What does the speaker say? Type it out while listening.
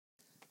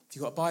If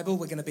you've got a Bible,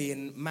 we're going to be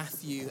in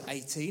Matthew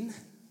 18,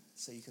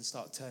 so you can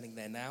start turning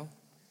there now.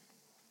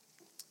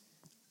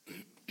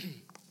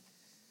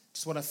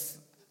 Just want to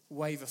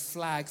wave a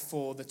flag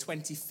for the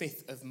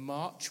 25th of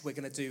March. We're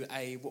going to do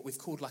what we've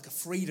called like a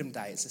Freedom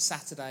Day. It's a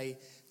Saturday,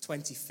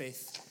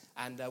 25th,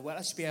 and we'll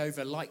actually be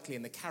over likely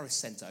in the Caris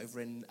Centre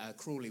over in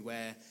Crawley,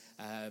 where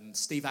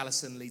Steve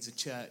Allison leads a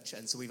church,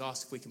 and so we've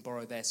asked if we can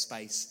borrow their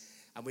space.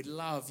 And we'd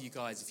love you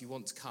guys, if you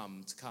want to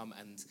come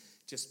and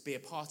just be a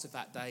part of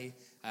that day,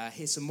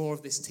 hear some more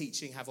of this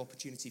teaching, have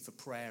opportunity for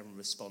prayer and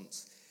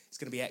response. It's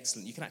going to be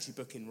excellent. You can actually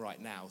book in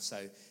right now, so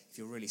if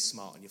you're really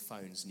smart on your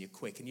phones and you're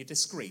quick and you're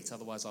discreet,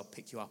 otherwise I'll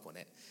pick you up on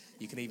it.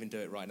 You can even do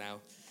it right now.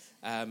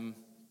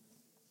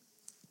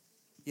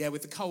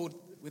 With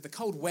the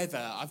cold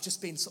weather, I've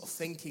just been sort of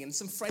thinking, and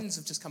some friends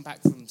have just come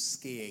back from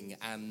skiing,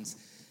 and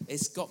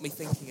it's got me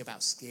thinking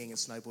about skiing and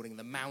snowboarding in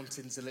the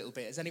mountains a little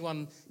bit. Has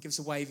anyone, give us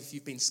a wave if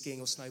you've been skiing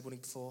or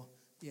snowboarding before?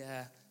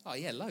 Yeah. Oh,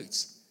 yeah,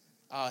 loads.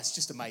 Oh, it's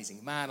just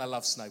amazing. Man, I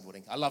love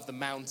snowboarding. I love the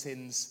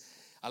mountains.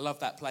 I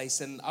love that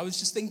place. And I was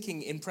just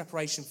thinking in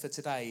preparation for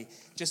today,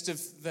 just of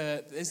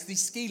there's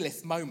these ski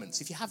lift moments.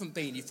 If you haven't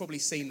been, you've probably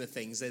seen the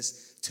things.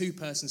 There's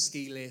 2-person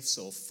ski lifts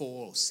or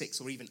 4 or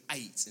 6 or even 8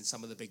 in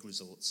some of the big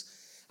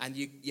resorts. And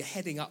you're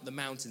heading up the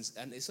mountains,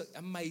 and it's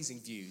amazing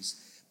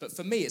views. But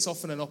for me, it's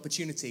often an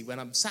opportunity when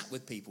I'm sat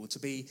with people to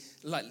be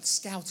like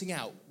scouting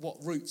out what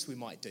routes we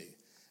might do.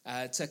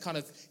 To kind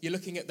of, you're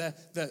looking at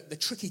the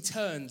tricky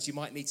turns you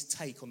might need to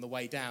take on the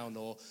way down,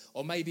 or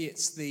maybe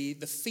it's the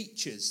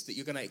features that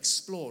you're going to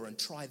explore and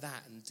try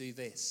that and do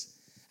this.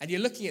 And you're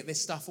looking at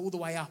this stuff all the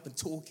way up and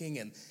talking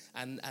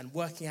and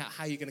working out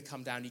how you're going to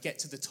come down. You get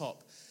to the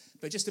top.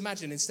 But just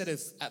imagine, instead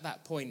of at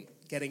that point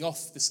getting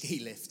off the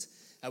ski lift,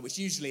 which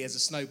usually as a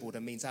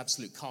snowboarder means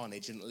absolute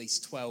carnage and at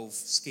least 12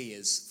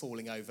 skiers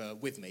falling over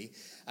with me.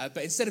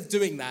 But instead of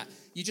doing that,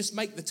 you just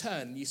make the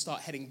turn and you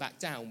start heading back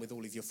down with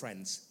all of your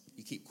friends.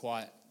 You keep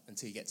quiet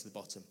until you get to the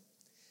bottom.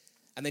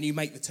 And then you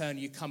make the turn,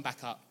 you come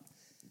back up,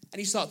 and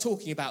you start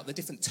talking about the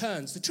different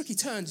turns, the tricky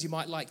turns you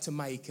might like to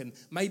make, and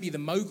maybe the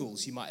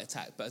moguls you might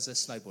attack. But as a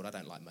snowboarder, I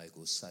don't like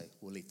moguls, so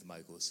we'll leave the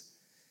moguls.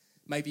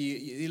 Maybe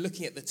you're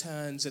looking at the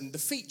turns and the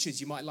features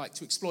you might like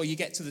to explore. You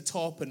get to the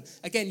top, and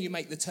again, you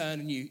make the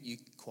turn, and you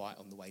quiet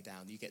on the way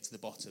down. You get to the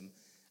bottom.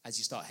 As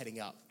you start heading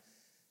up,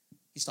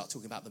 you start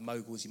talking about the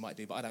moguls you might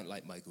do, but I don't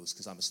like moguls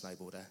because I'm a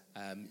snowboarder.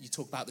 You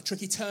talk about the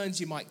tricky turns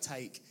you might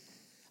take.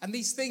 And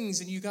these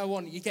things, and you go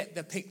on, you get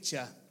the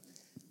picture,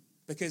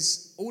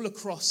 because all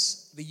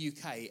across the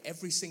UK,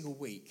 every single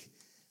week,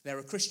 there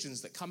are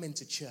Christians that come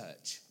into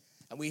church,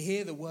 and we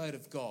hear the word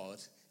of God,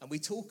 and we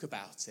talk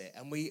about it,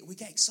 and we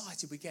get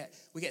excited, we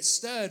get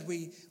stirred,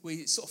 we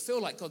sort of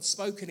feel like God's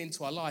spoken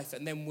into our life,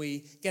 and then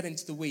we get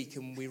into the week,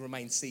 and we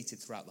remain seated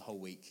throughout the whole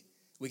week.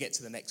 We get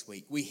to the next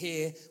week. We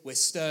hear, we're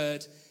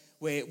stirred,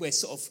 we're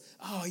sort of,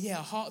 oh yeah,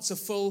 our hearts are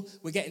full,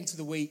 we get into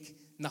the week,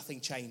 nothing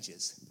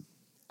changes.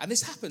 And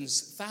this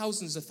happens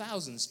thousands of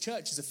thousands.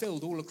 Churches are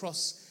filled all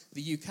across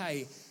the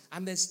UK,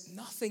 and there's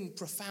nothing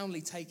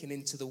profoundly taken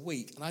into the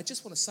week. And I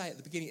just want to say at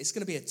the beginning, it's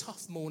going to be a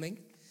tough morning,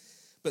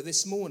 but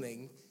this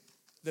morning,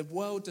 the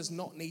world does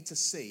not need to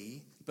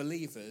see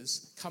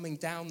believers coming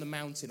down the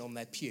mountain on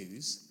their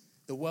pews.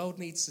 The world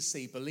needs to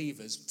see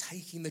believers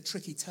taking the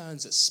tricky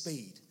turns at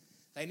speed.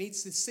 They need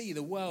to see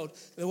the world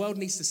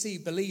needs to see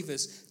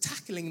believers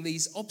tackling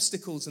these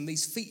obstacles and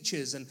these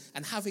features and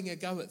having a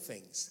go at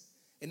things.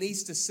 It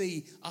needs to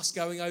see us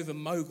going over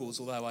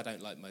moguls, although I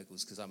don't like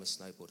moguls because I'm a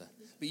snowboarder.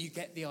 But you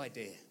get the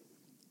idea.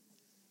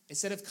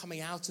 Instead of coming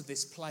out of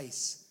this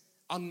place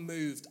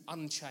unmoved,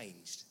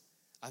 unchanged,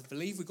 I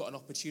believe we've got an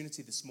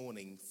opportunity this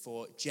morning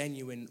for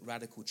genuine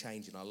radical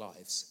change in our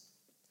lives.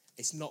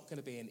 It's not going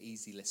to be an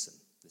easy listen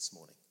this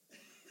morning.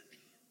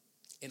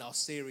 In our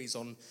series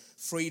on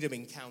Freedom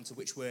Encounter,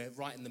 which we're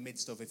right in the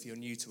midst of if you're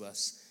new to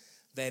us,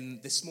 then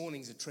this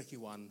morning's a tricky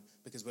one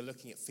because we're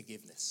looking at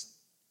forgiveness.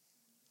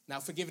 Now,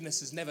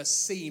 forgiveness has never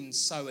seemed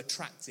so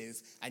attractive,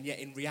 and yet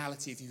in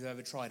reality, if you've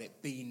ever tried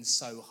it, been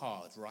so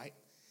hard, right?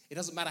 It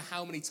doesn't matter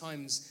how many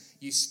times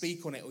you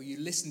speak on it or you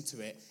listen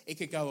to it, it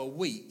could go a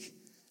week,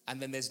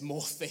 and then there's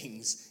more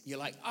things. You're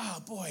like, oh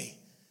boy,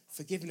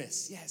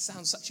 forgiveness. Yeah, it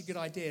sounds such a good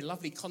idea.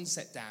 Lovely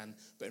concept, Dan,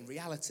 but in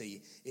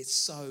reality, it's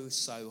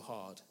so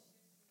hard.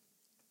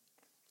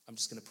 I'm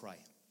just going to pray.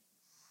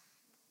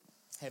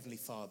 Heavenly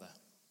Father,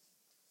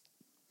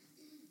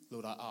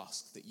 Lord, I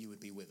ask that you would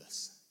be with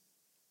us.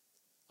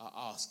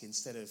 I ask,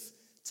 instead of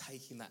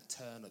taking that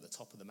turn at the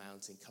top of the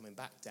mountain, coming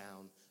back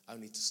down,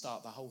 only to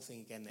start the whole thing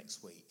again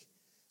next week,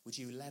 would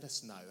you let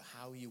us know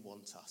how you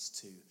want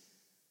us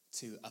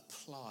to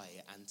apply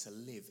and to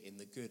live in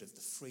the good of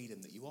the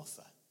freedom that you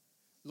offer?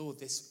 Lord,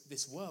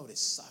 this world is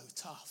so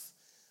tough.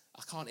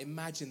 I can't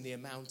imagine the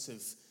amount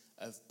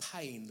of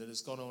pain that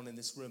has gone on in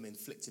this room,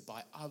 inflicted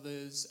by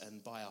others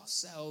and by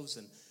ourselves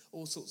and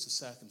all sorts of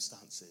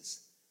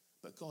circumstances.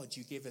 But God,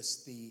 you give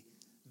us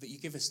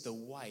the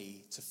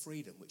way to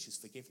freedom, which is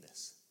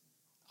forgiveness.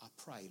 I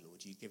pray,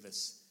 Lord, you'd give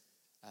us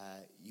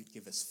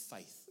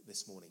faith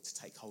this morning to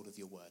take hold of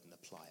your word and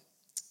apply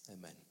it.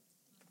 Amen.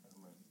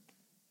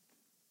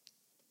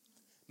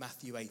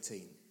 Matthew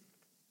 18.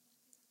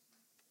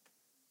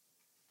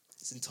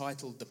 It's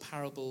entitled The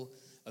Parable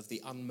of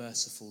the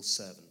Unmerciful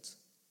Servant.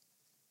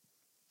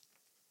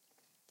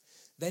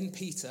 Then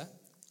Peter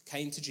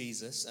came to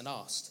Jesus and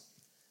asked,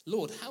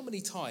 "Lord, how many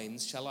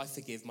times shall I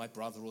forgive my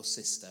brother or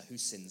sister who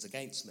sins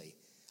against me?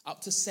 Up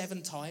to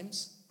 7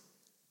 times?"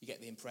 You get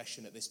the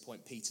impression at this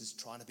point Peter's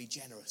trying to be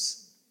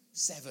generous.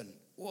 7.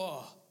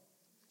 Whoa.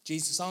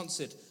 Jesus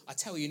answered, "I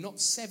tell you, not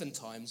 7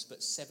 times,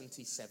 but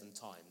 77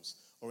 times.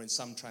 Or in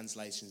some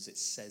translations it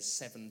says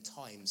 7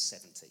 times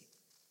 70.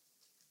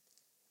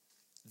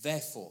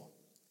 Therefore,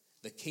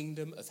 the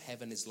kingdom of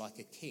heaven is like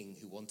a king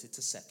who wanted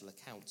to settle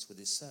accounts with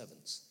his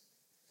servants.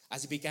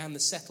 As he began the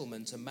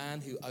settlement, a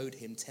man who owed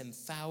him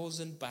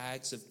 10,000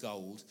 bags of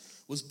gold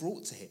was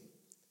brought to him.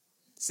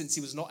 Since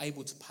he was not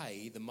able to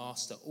pay, the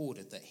master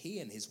ordered that he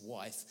and his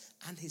wife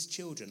and his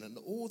children and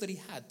all that he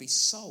had be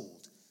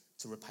sold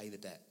to repay the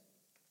debt.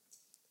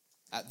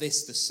 At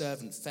this, the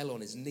servant fell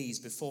on his knees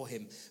before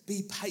him.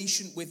 'Be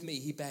patient with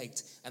me,' he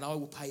begged, 'and I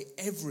will pay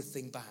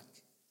everything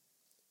back.'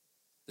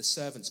 The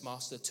servant's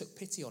master took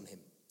pity on him,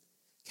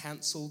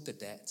 cancelled the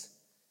debt,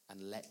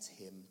 and let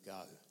him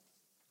go.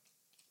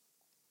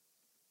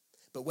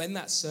 But when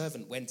that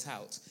servant went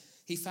out,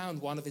 he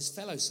found one of his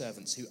fellow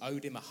servants who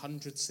owed him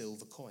 100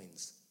 silver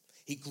coins.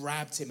 He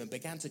grabbed him and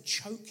began to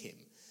choke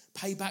him.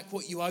 'Pay back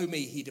what you owe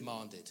me,' he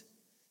demanded.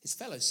 His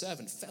fellow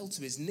servant fell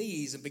to his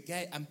knees and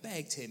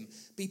begged him,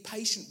 'Be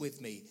patient with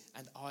me,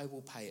 and I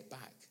will pay it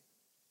back.'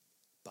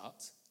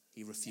 But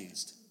he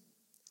refused.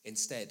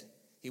 Instead,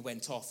 he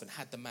went off and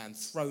had the man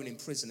thrown in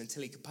prison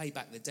until he could pay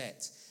back the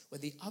debt. When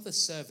the other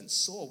servants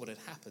saw what had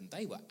happened,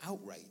 they were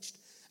outraged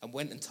and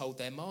went and told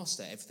their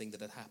master everything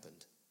that had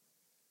happened.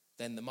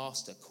 Then the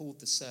master called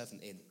the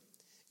servant in.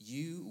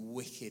 'You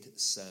wicked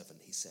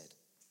servant,' he said.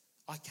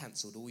 'I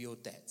cancelled all your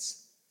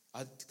debts.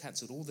 I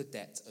cancelled all the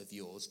debt of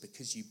yours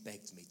because you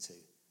begged me to.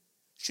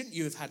 Shouldn't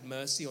you have had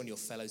mercy on your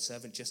fellow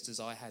servant just as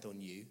I had on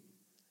you?'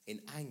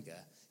 In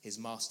anger, his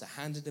master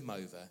handed him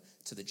over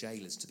to the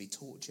jailers to be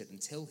tortured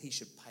until he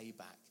should pay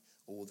back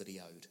all that he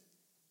owed.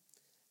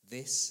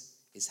 This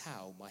is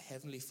how my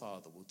heavenly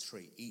Father will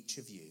treat each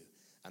of you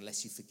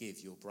unless you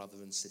forgive your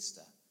brother and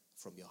sister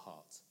from your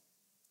heart,"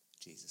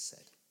 Jesus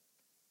said.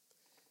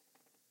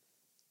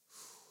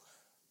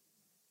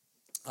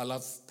 I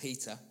love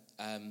Peter.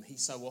 He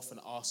so often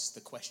asks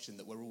the question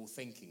that we're all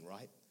thinking,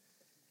 right?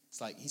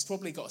 It's like he's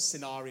probably got a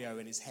scenario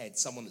in his head,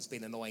 someone that's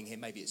been annoying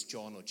him, maybe it's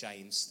John or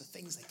James. The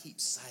things they keep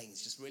saying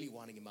is just really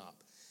winding him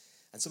up.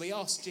 And so he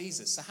asks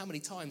Jesus, "So how many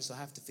times do I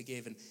have to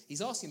forgive?" And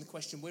he's asking the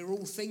question we're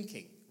all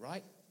thinking,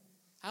 right?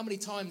 How many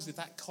times with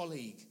that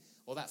colleague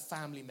or that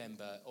family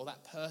member or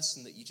that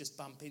person that you just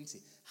bump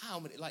into? How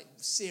many, like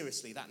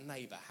seriously, that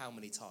neighbour, how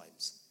many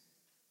times?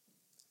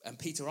 And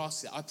Peter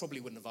asks it. I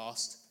probably wouldn't have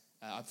asked.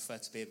 I prefer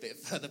to be a bit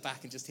further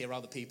back and just hear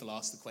other people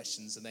ask the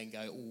questions and then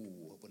go,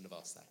 "Oh, I wouldn't have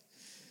asked that."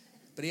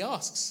 But he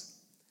asks,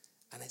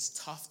 and it's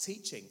tough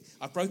teaching.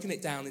 I've broken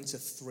it down into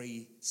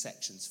 3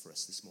 sections for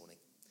us this morning.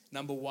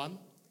 Number 1,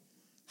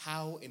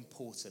 how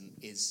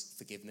important is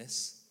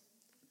forgiveness?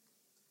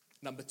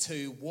 Number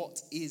 2,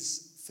 what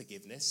is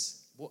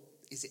forgiveness? What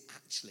is it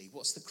actually?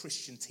 What's the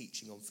Christian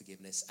teaching on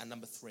forgiveness? And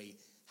number 3,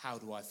 how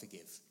do I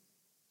forgive?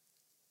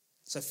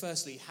 So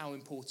firstly, how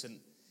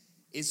important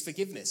is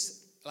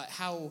forgiveness? Like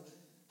how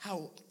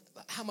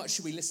much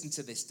should we listen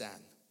to this,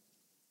 Dan?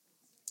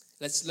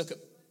 Let's look at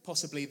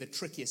possibly the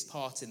trickiest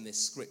part in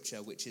this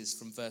scripture, which is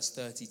from verse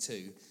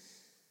 32.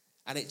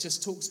 And it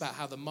just talks about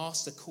how the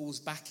master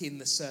calls back in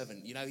the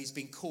servant. You know, he's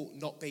been caught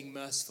not being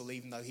merciful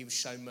even though he was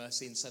shown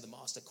mercy. And so the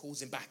master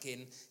calls him back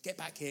in, "Get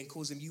back here," and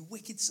calls him, "You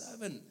wicked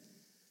servant.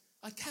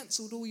 I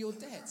cancelled all your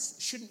debts.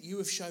 Shouldn't you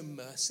have shown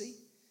mercy?"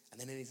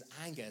 And then in his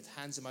anger,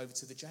 hands him over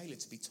to the jailer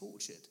to be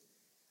tortured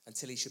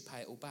until he should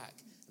pay it all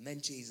back. And then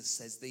Jesus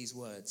says these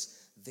words,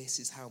 "This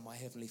is how my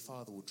heavenly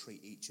Father will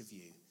treat each of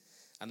you,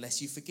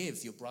 unless you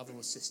forgive your brother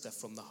or sister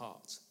from the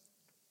heart."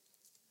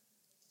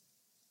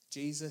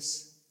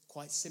 Jesus,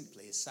 quite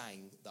simply, is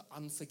saying that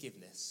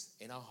unforgiveness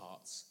in our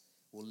hearts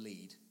will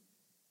lead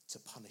to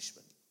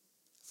punishment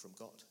from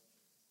God.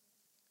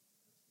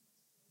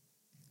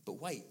 But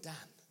wait,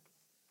 Dan,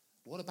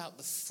 what about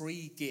the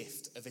free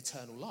gift of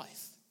eternal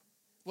life?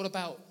 What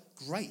about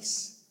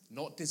grace?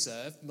 Not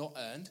deserved, not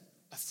earned,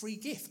 a free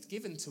gift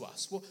given to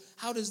us. Well,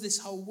 how does this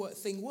whole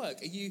thing work?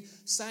 Are you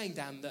saying,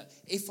 Dan, that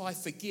if I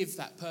forgive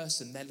that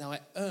person, then I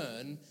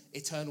earn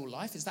eternal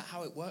life? Is that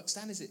how it works,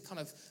 Dan? Is it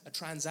kind of a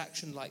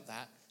transaction like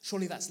that?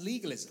 Surely that's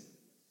legalism.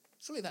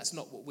 Surely that's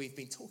not what we've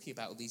been talking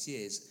about all these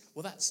years.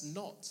 Well, that's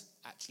not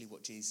actually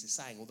what Jesus is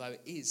saying, although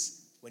it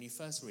is, when you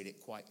first read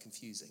it, quite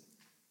confusing.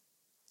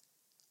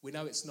 We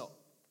know it's not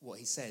what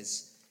he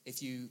says.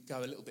 If you go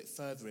a little bit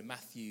further in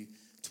Matthew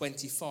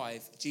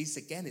 25, Jesus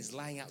again is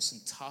laying out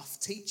some tough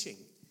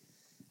teaching.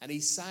 And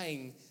he's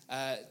saying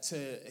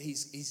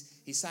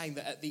he's saying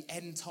that at the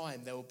end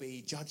time there will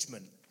be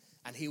judgment,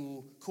 and he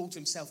will call to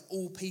himself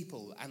all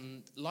people,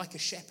 and like a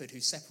shepherd who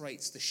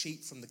separates the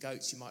sheep from the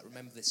goats, you might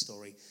remember this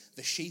story,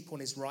 the sheep on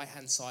his right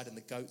hand side and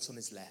the goats on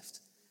his left.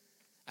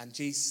 And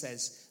Jesus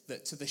says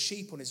that to the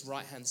sheep on his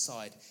right-hand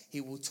side,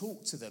 he will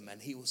talk to them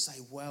and he will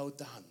say, well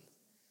done.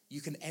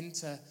 You can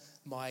enter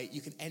my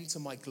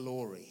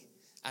glory.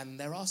 And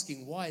they're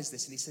asking, why is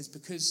this? And he says,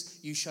 because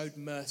you showed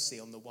mercy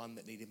on the one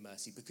that needed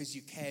mercy, because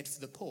you cared for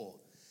the poor,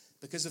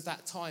 because of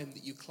that time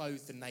that you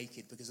clothed the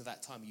naked, because of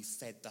that time you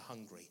fed the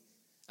hungry.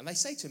 And they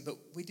say to him, but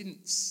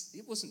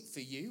it wasn't for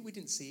you, we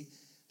didn't see.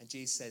 And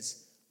Jesus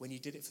says, when you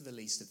did it for the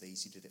least of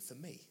these, you did it for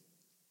me.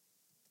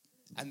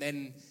 And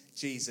then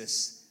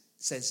Jesus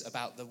says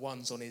about the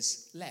ones on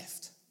his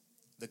left,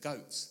 the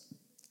goats.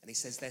 And he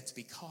says they're to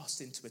be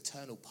cast into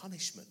eternal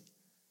punishment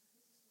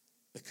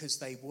because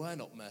they were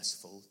not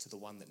merciful to the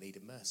one that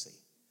needed mercy,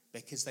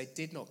 because they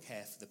did not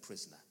care for the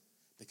prisoner,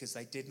 because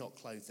they did not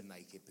clothe the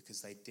naked,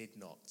 because they did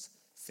not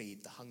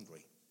feed the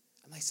hungry.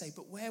 And they say,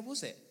 but where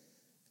was it?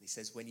 And he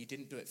says, when you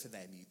didn't do it for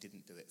them, you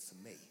didn't do it for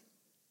me.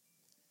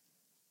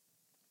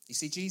 You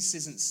see, Jesus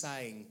isn't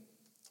saying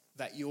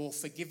that your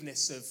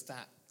forgiveness of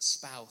that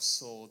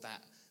spouse or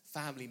that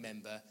family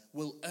member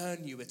will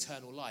earn you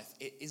eternal life.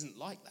 It isn't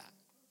like that.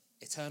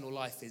 Eternal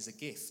life is a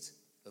gift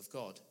of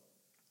God.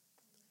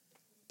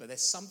 But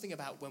there's something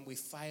about when we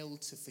fail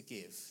to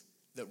forgive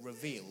that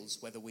reveals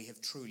whether we have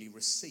truly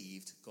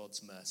received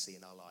God's mercy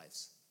in our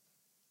lives.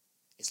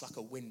 It's like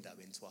a window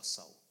into our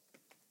soul.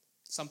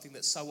 Something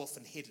that's so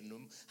often hidden.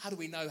 And how do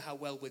we know how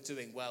well we're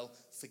doing? Well,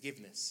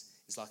 forgiveness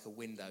is like a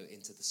window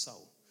into the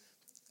soul.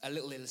 A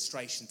little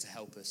illustration to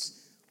help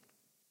us.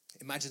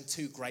 Imagine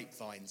two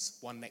grapevines,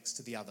 one next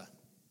to the other.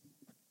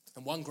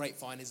 And one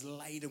grapevine is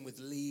laden with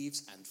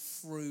leaves and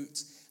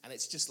fruit, and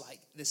it's just like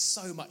there's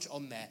so much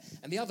on there.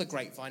 And the other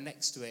grapevine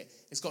next to it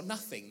has got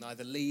nothing,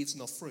 neither leaves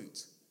nor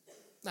fruit.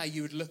 Now,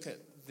 you would look at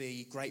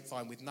the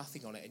grapevine with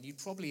nothing on it, and you'd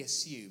probably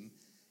assume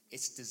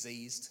it's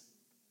diseased.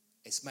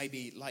 It's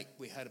maybe like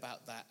we heard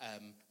about that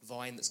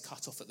vine that's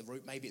cut off at the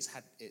root. Maybe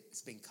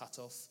it's been cut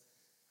off.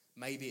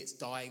 Maybe it's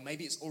dying.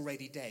 Maybe it's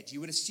already dead. You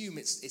would assume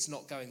it's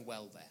not going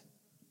well there.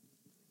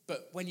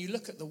 But when you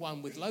look at the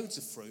one with loads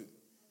of fruit,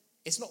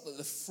 it's not that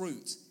the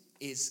fruit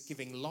is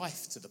giving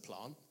life to the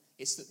plant.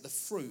 It's that the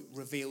fruit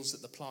reveals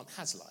that the plant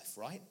has life,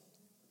 right?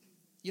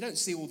 You don't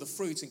see all the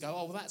fruit and go,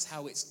 oh, well, that's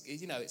how it's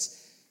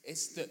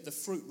that the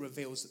fruit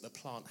reveals that the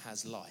plant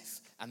has life.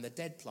 And the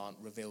dead plant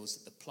reveals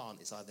that the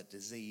plant is either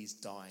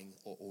diseased, dying,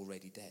 or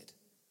already dead.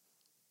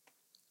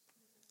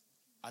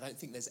 I don't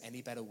think there's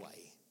any better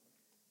way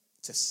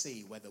to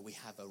see whether we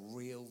have a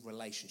real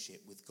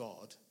relationship with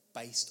God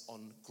based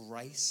on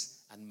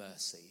grace and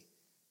mercy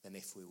than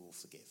if we will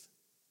forgive.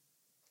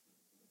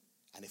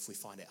 And if we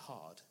find it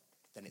hard,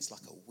 then it's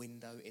like a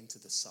window into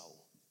the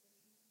soul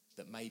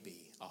that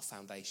maybe our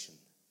foundation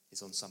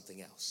is on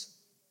something else.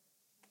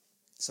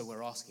 So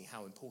we're asking,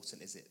 how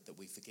important is it that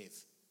we forgive?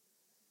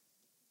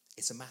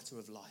 It's a matter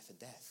of life and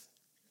death.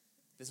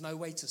 There's no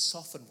way to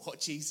soften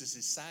what Jesus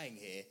is saying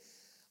here.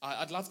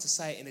 I'd love to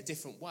say it in a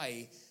different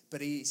way,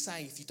 but he's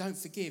saying if you don't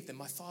forgive, then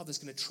my Father's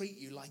going to treat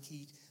you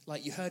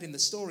like you heard in the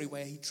story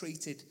where he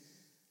treated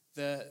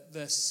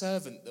the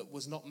servant that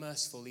was not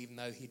merciful even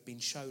though he'd been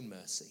shown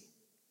mercy.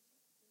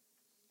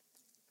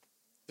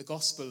 The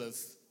gospel of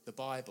the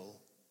Bible,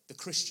 the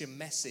Christian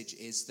message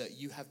is that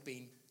you have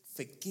been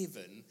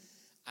forgiven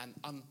an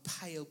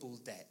unpayable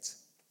debt.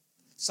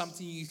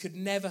 Something you could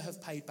never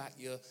have paid back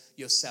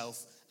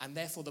yourself, and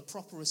therefore the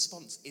proper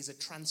response is a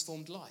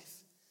transformed life.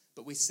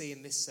 But we see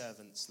in this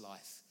servant's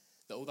life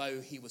that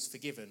although he was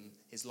forgiven,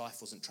 his life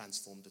wasn't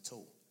transformed at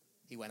all.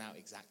 He went out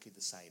exactly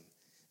the same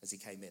as he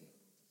came in.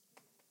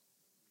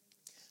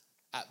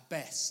 At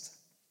best,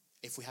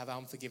 if we have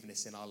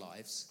unforgiveness in our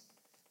lives,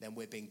 then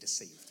we're being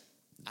deceived.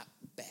 At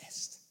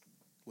best,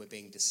 we're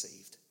being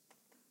deceived.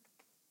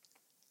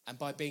 And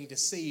by being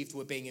deceived,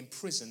 we're being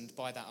imprisoned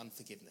by that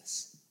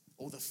unforgiveness.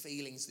 All the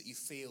feelings that you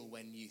feel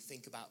when you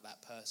think about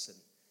that person.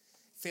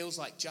 Feels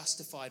like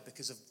justified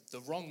because of the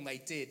wrong they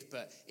did,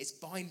 but it's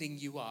binding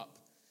you up.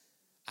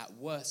 At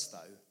worst,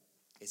 though,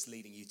 it's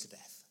leading you to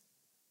death.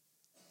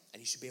 And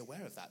you should be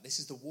aware of that. This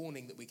is the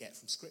warning that we get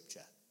from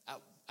Scripture.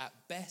 At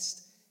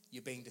best,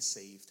 you're being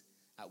deceived.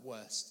 At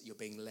worst, you're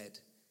being led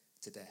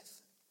to death.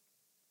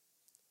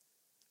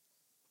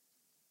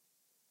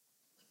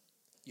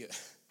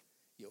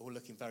 You're all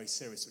looking very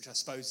serious, which I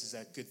suppose is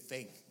a good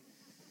thing,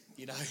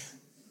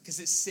 because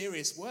it's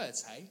serious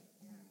words, hey?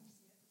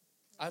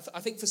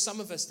 I think for some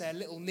of us, they're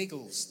little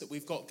niggles that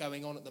we've got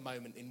going on at the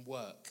moment in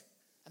work.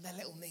 And they're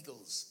little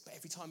niggles. But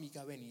every time you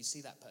go in, you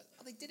see that person.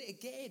 Oh, they did it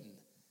again.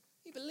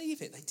 You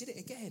believe it. They did it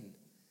again.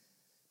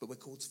 But we're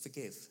called to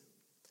forgive.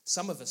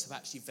 Some of us have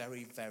actually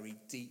very, very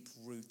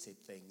deep-rooted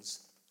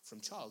things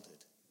from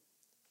childhood.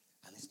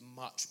 And it's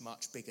much,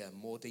 much bigger,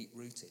 more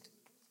deep-rooted.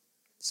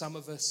 Some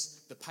of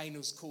us, the pain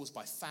was caused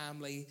by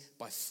family,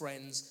 by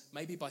friends,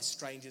 maybe by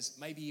strangers,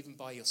 maybe even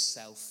by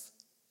yourself.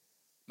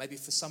 Maybe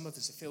for some of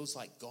us, it feels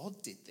like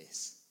God did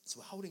this. So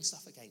we're holding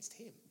stuff against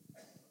him.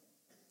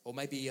 Or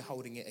maybe you're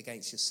holding it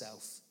against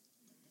yourself.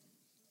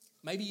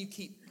 Maybe you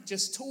keep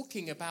just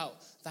talking about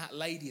that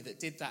lady that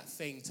did that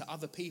thing to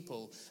other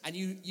people, and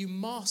you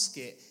mask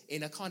it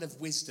in a kind of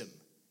wisdom.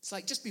 It's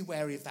like, just be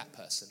wary of that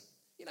person.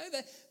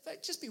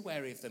 Just be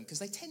wary of them because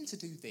they tend to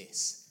do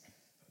this.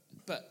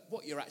 But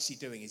what you're actually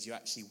doing is you're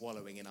actually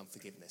wallowing in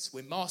unforgiveness.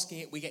 We're masking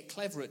it, we get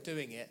clever at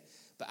doing it,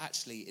 but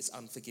actually it's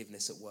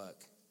unforgiveness at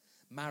work.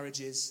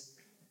 Marriages,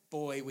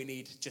 boy, we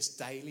need just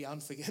daily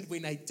unforgiveness. We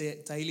need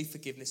daily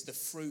forgiveness, the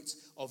fruit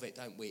of it,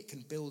 don't we? It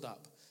can build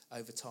up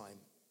over time.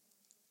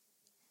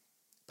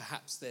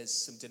 Perhaps there's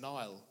some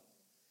denial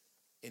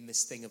in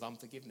this thing of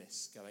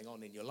unforgiveness going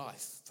on in your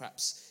life.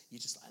 Perhaps you're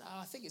just like,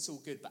 I think it's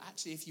all good. But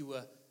actually, if you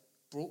were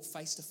brought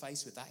face to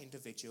face with that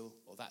individual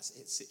or that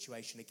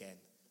situation again,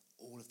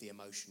 all of the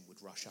emotion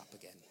would rush up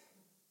again.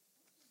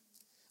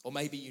 Or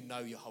maybe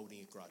you're holding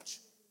a grudge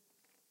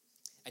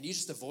and you're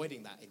just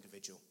avoiding that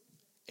individual.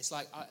 It's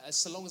like,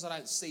 so long as I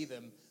don't see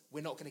them,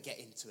 we're not going to get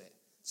into it.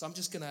 So I'm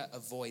just going to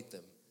avoid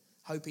them,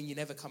 hoping you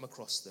never come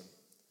across them.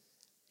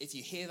 If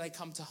you hear they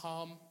come to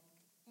harm,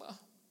 well,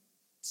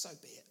 so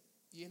be it,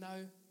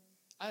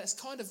 And it's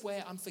kind of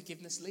where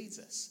unforgiveness leads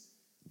us.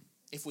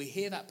 If we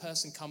hear that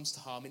person comes to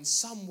harm, in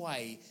some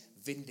way,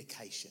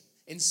 vindication.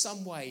 In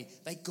some way,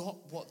 they got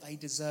what they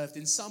deserved.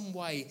 In some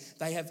way,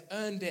 they have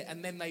earned it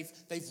and then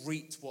they've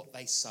reaped what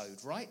they sowed,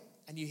 right?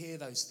 And you hear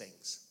those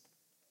things.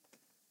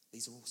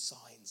 These are all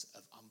signs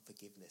of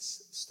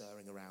unforgiveness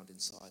stirring around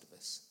inside of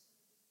us.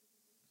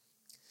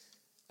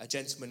 A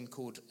gentleman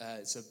called,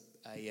 it's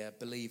a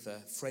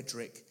believer,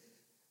 Frederick,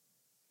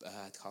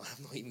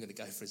 I'm not even going to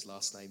go for his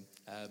last name,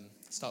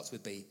 starts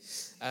with B.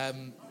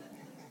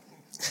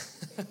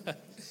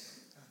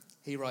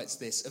 He writes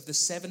this: of the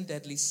 7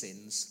 deadly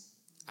sins,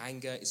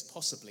 anger is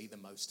possibly the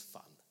most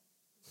fun.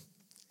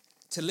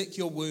 To lick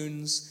your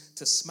wounds,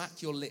 to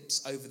smack your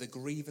lips over the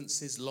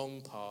grievances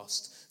long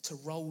past, to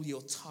roll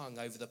your tongue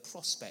over the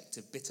prospect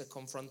of bitter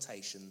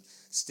confrontation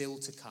still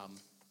to come,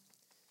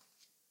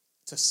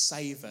 to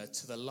savour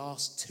to the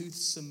last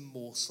toothsome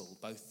morsel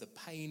both the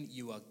pain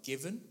you are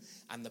given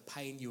and the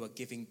pain you are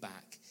giving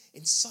back.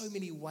 In so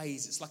many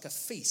ways, it's like a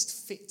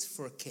feast fit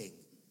for a king.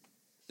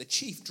 The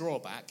chief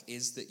drawback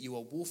is that you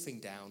are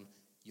wolfing down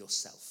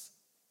yourself.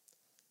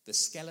 The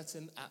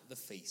skeleton at the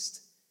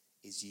feast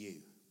is you.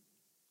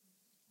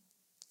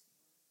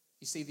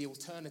 You see, the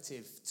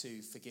alternative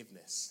to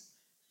forgiveness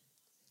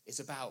is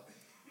about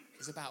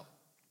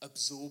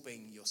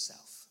absorbing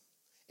yourself.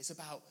 It's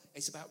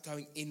about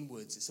going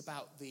inwards. It's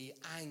about the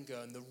anger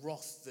and the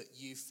wrath that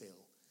you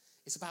feel.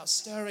 It's about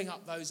stirring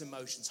up those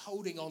emotions,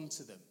 holding on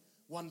to them.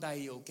 One day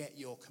you'll get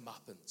your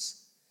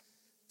comeuppance.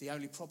 The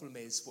only problem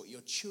is what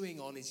you're chewing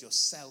on is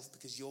yourself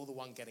because you're the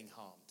one getting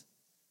harmed.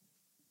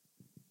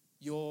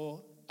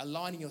 You're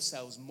aligning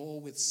yourselves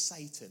more with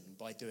Satan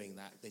by doing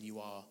that than you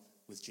are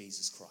with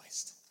Jesus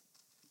Christ.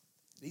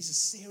 These are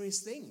serious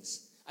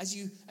things. As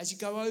you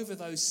go over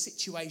those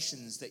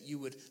situations that you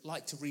would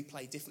like to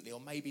replay differently, or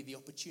maybe the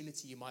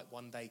opportunity you might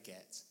one day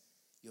get,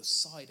 you're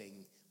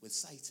siding with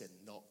Satan,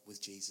 not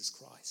with Jesus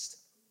Christ.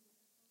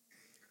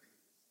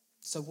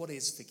 So what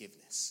is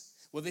forgiveness?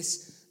 Well,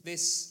 this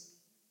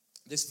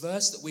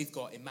verse that we've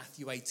got in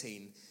Matthew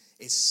 18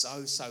 is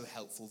so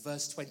helpful.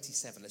 Verse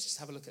 27, let's just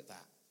have a look at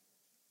that.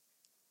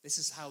 This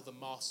is how the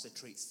master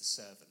treats the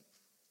servant.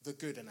 The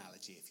good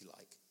analogy, if you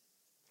like.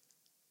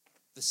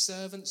 The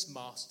servant's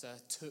master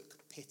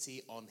took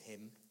pity on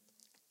him,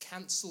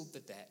 cancelled the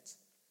debt,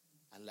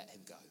 and let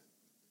him go.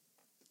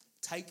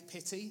 Take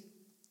pity,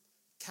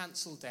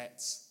 cancel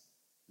debts,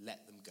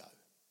 let them go.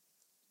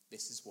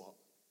 This is what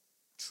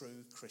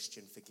true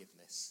Christian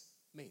forgiveness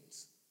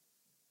means.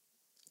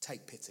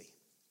 Take pity.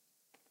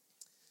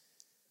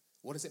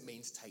 What does it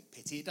mean to take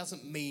pity? It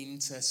doesn't mean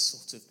to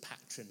sort of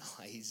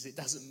patronize. It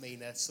doesn't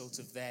mean a sort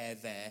of there.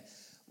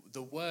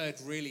 The word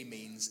really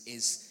means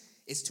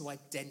is to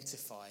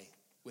identify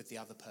with the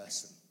other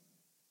person.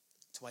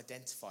 To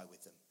identify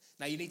with them.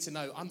 Now you need to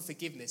know,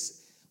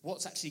 unforgiveness,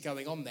 what's actually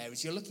going on there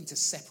is you're looking to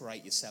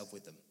separate yourself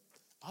with them.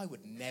 I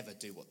would never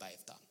do what they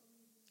have done.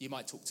 You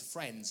might talk to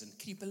friends and,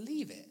 can you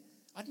believe it?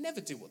 I'd never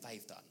do what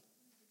they've done.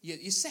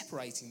 You're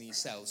separating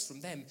yourselves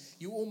from them.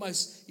 You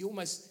almost,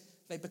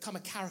 they become a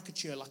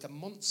caricature, like a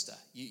monster.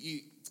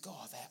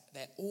 God,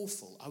 they're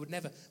awful. I would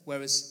never.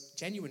 Whereas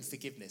genuine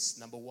forgiveness,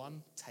 number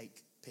one,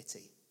 take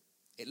pity.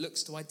 It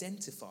looks to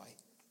identify.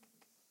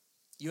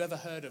 You ever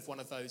heard of one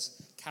of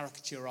those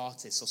caricature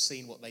artists or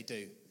seen what they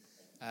do?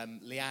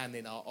 Leanne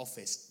in our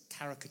office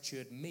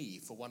caricatured me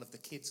for one of the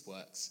kids'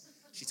 works.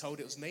 She told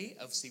it was me.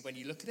 Obviously, when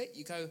you look at it,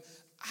 you go,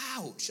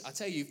 ouch. I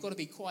tell you, you've got to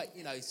be quite,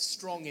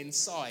 strong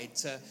inside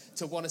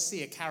to want to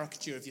see a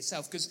caricature of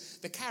yourself. Because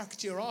the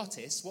caricature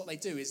artists, what they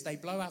do is they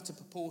blow out of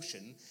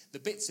proportion the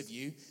bits of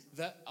you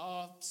that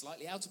are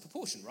slightly out of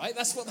proportion, right?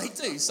 That's what they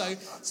do. So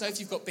if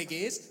you've got big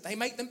ears, they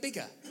make them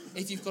bigger.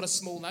 If you've got a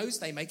small nose,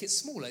 they make it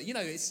smaller.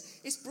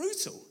 It's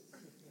brutal.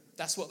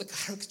 That's what the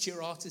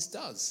caricature artist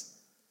does.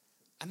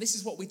 And this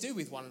is what we do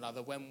with one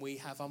another when we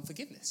have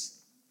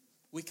unforgiveness.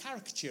 We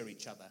caricature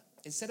each other.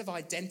 Instead of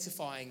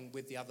identifying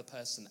with the other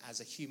person as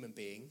a human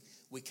being,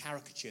 we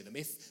caricature them.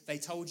 If they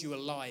told you a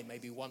lie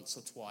maybe once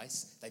or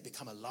twice, they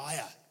become a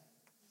liar.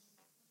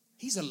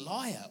 He's a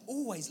liar,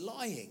 always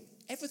lying.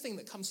 Everything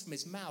that comes from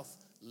his mouth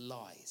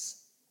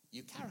lies.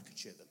 You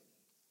caricature them.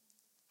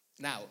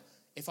 Now,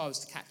 if I was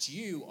to catch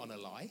you on a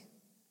lie,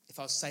 if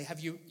I was to say, have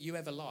you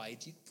ever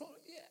lied? You'd probably,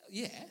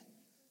 yeah.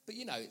 But,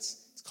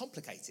 it's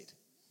complicated.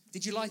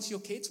 Did you lie to your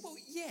kids? Well,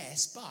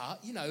 yes, but,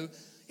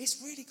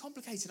 it's really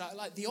complicated.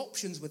 Like the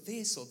options were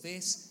this or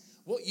this.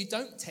 What you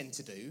don't tend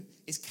to do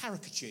is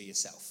caricature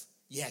yourself.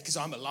 Yeah, because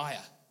I'm a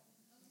liar.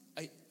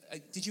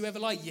 Did you ever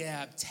lie?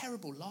 Yeah, I'm a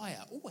terrible liar.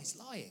 Always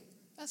lying.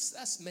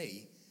 That's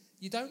me.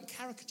 You don't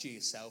caricature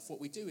yourself.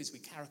 What we do is we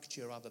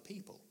caricature other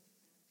people.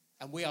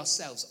 And we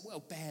ourselves,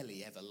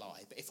 barely ever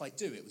lie. But if I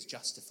do, it was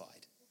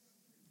justified.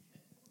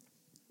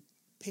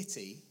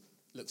 Pity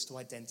looks to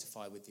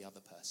identify with the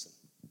other person.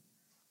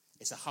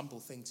 It's a humble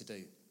thing to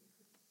do.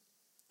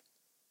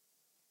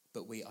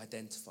 But we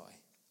identify.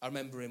 I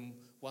remember in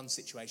one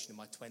situation in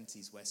my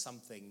 20s where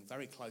something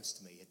very close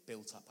to me had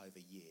built up over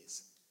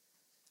years.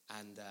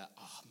 And,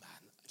 I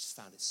just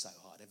found it so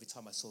hard. Every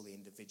time I saw the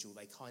individual,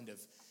 they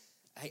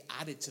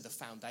added to the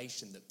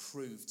foundation that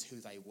proved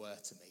who they were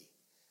to me.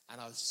 And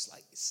I was just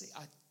like,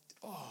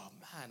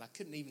 I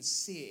couldn't even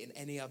see it in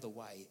any other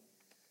way.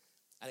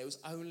 And it was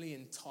only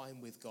in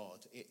time with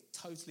God, it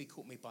totally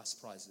caught me by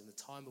surprise in the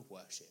time of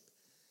worship.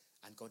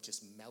 And God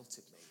just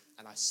melted me.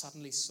 And I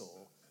suddenly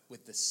saw,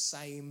 with the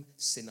same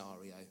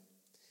scenario,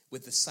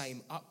 with the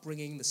same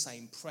upbringing, the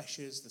same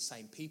pressures, the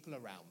same people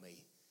around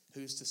me,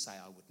 who's to say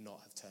I would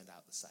not have turned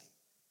out the same?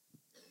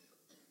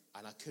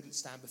 And I couldn't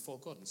stand before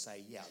God and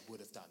say, yeah, I would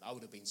have done. I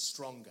would have been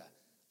stronger.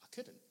 I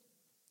couldn't.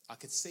 I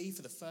could see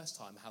for the first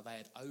time how they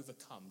had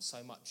overcome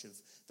so much of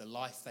the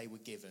life they were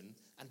given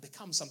and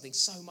become something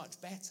so much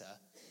better,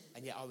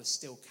 and yet I was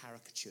still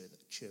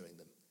caricaturing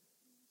them.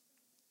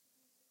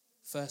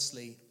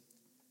 Firstly,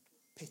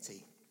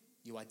 pity.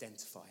 You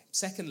identify.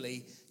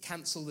 Secondly,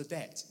 cancel the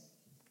debt.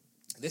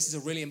 This is a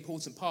really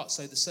important part.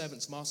 So the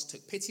servant's master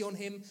took pity on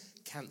him,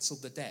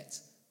 cancelled the debt.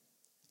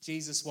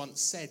 Jesus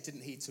once said,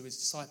 didn't he, to his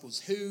disciples,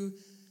 who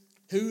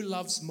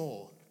loves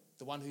more,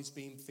 the one who's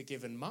been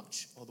forgiven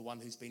much or the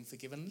one who's been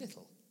forgiven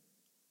little?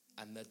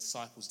 And the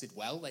disciples did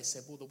well. They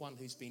said, well, the one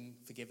who's been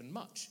forgiven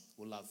much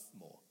will love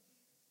more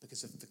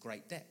because of the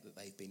great debt that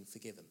they've been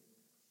forgiven.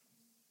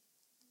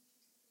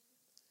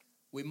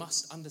 We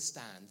must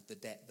understand the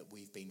debt that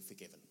we've been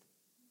forgiven.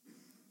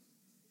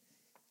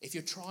 If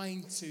you're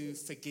trying to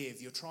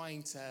forgive, you're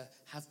trying to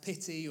have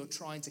pity, you're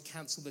trying to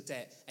cancel the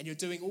debt, and you're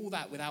doing all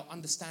that without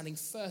understanding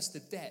first the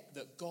debt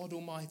that God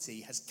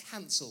Almighty has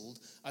cancelled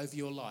over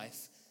your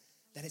life,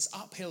 then it's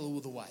uphill all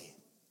the way.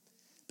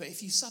 But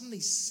if you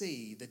suddenly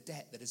see the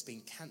debt that has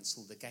been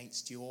cancelled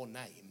against your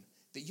name,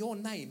 that your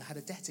name had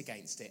a debt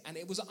against it, and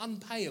it was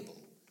unpayable,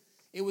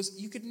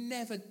 you could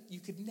never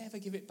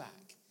give it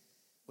back.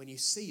 When you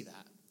see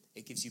that,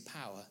 it gives you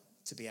power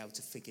to be able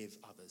to forgive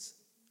others.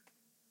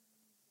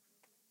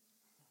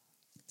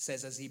 It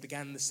says, as he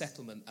began the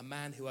settlement, a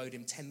man who owed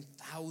him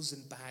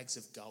 10,000 bags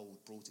of gold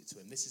brought it to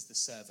him. This is the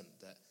servant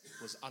that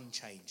was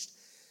unchanged.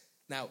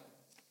 Now,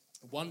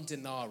 1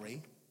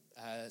 denarii,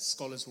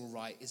 scholars will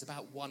write, is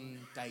about 1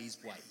 day's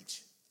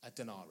wage, a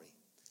denarii.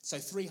 So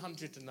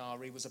 300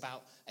 denarii was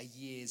about a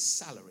year's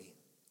salary.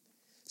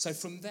 So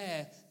from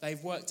there,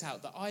 they've worked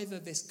out that either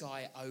this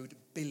guy owed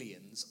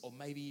billions or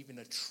maybe even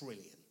a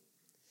trillion.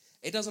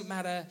 It doesn't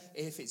matter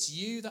if it's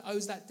you that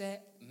owes that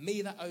debt,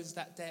 me that owes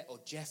that debt, or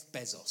Jeff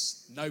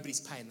Bezos.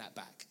 Nobody's paying that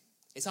back.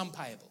 It's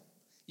unpayable.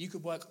 You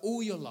could work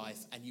all your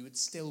life and you would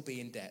still be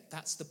in debt.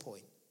 That's the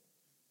point.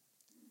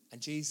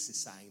 And Jesus is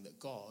saying that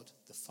God,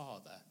 the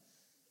Father,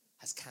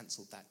 has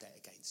cancelled that debt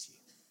against you.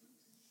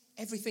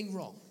 Everything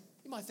wrong.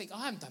 You might think,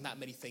 I haven't done that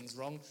many things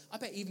wrong. I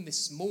bet even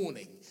this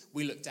morning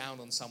we looked down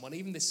on someone.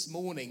 Even this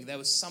morning there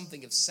was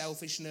something of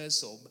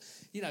selfishness or,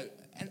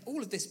 and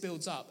all of this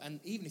builds up.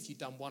 And even if you've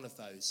done one of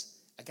those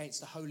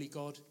against a holy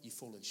God, you've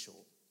fallen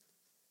short.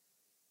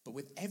 But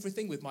with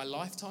everything, with my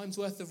lifetime's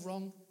worth of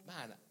wrong,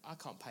 man, I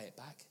can't pay it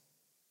back.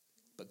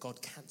 But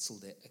God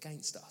cancelled it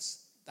against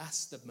us.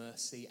 That's the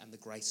mercy and the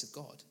grace of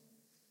God.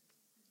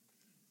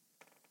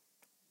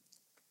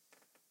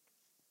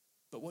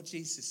 But what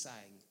Jesus is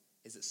saying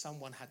is that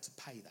someone had to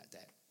pay that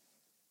debt.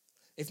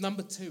 If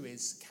number 2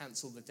 is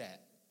cancel the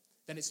debt,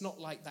 then it's not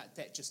like that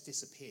debt just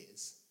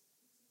disappears.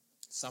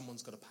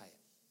 Someone's got to pay it.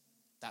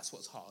 That's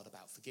what's hard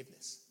about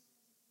forgiveness.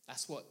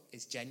 That's what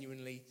is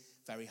genuinely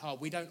very hard.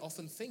 We don't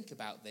often think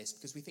about this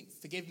because we think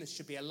forgiveness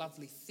should be a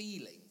lovely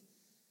feeling.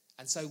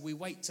 And so we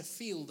wait to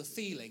feel the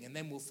feeling and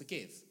then we'll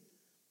forgive.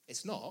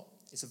 It's not.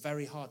 It's a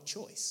very hard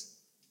choice.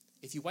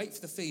 If you wait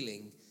for the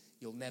feeling,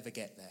 you'll never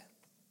get there.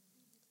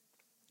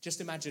 Just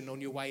imagine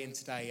on your way in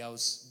today, I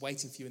was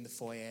waiting for you in the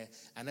foyer,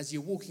 and as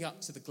you're walking up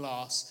to the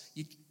glass,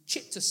 you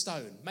chipped a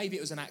stone. Maybe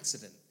it was an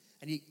accident.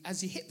 And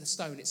as you hit the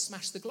stone, it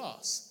smashed the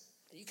glass.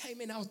 And you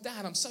came in, oh,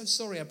 Dad, I'm so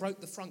sorry I broke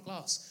the front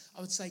glass.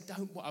 I would say,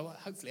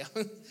 hopefully,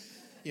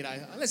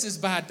 unless it's a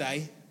bad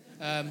day,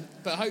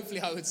 but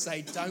hopefully I would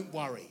say, don't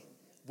worry,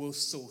 we'll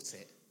sort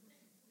it.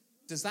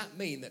 Does that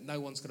mean that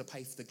no one's going to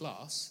pay for the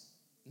glass?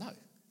 No.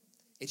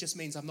 It just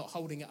means I'm not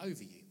holding it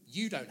over you.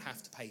 You don't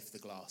have to pay for the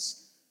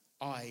glass.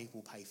 I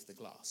will pay for the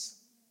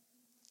glass.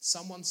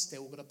 Someone's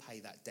still got to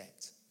pay that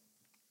debt.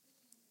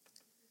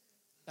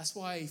 That's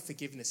why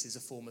forgiveness is a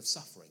form of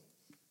suffering.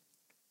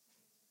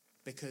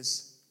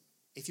 Because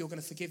if you're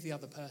going to forgive the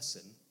other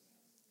person,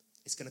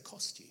 it's going to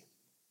cost you.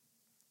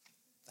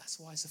 That's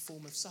why it's a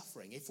form of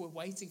suffering. If we're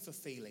waiting for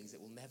feelings, it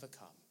will never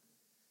come.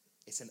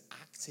 It's an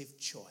active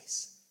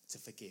choice to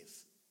forgive.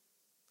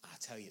 I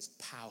tell you, it's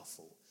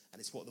powerful,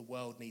 and it's what the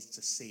world needs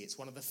to see. It's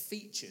one of the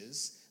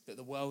features that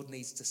the world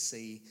needs to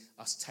see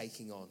us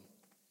taking on.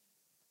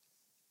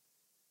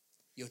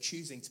 You're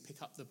choosing to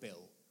pick up the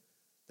bill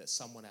that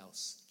someone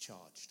else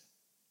charged.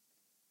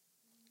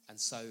 And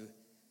so,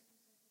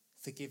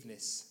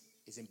 forgiveness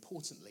is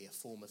importantly a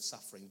form of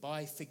suffering.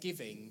 By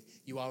forgiving,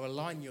 you are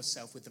aligning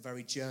yourself with the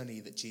very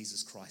journey that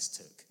Jesus Christ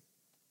took.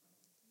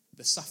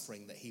 The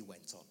suffering that he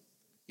went on.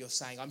 You're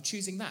saying, I'm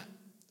choosing that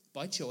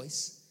by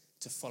choice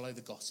to follow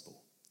the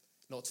gospel.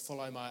 Not to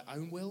follow my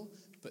own will,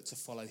 but to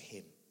follow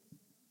him.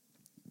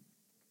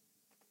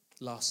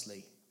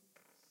 Lastly,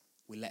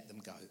 we let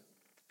them go.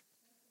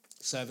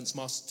 Servant's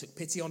master took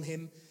pity on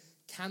him,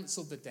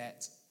 cancelled the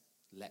debt,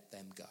 let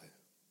them go.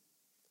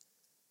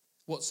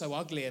 What's so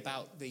ugly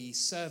about the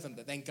servant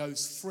that then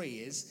goes free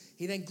is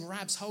he then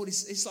grabs hold.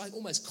 It's like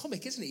almost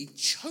comic, isn't it? He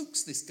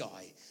chokes this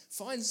guy,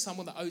 finds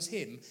someone that owes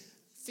him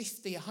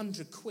 50,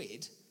 100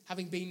 quid,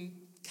 having been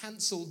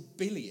cancelled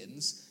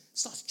billions,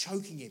 starts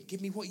choking him.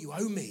 Give me what you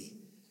owe me.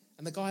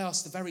 And the guy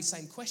asks the very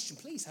same question.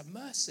 Please have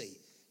mercy.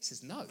 He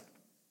says, no,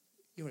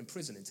 you're in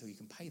prison until you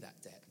can pay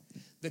that debt.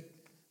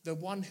 The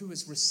one who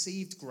has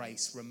received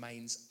grace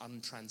remains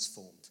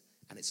untransformed,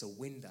 and it's a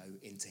window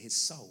into his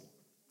soul.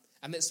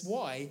 And that's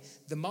why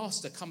the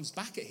master comes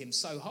back at him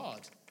so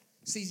hard.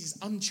 Sees he's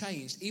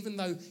unchanged. Even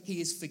though he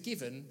is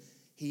forgiven,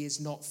 he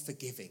is not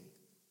forgiving.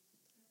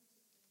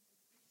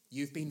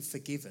 You've been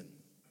forgiven.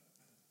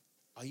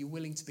 Are you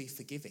willing to be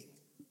forgiving?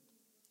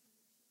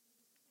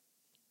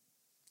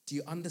 Do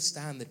you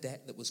understand the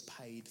debt that was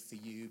paid for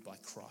you by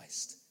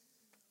Christ?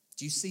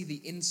 Do you see the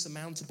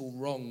insurmountable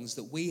wrongs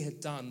that we had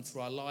done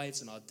through our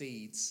lives and our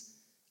deeds?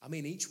 I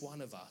mean, each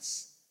one of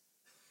us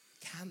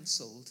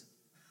cancelled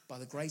by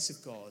the grace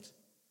of God.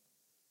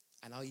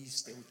 And are you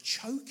still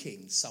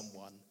choking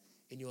someone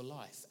in your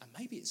life? And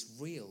maybe it's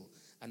real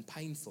and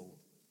painful.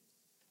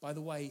 By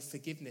the way,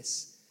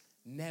 forgiveness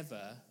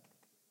never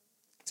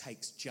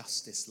takes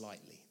justice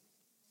lightly.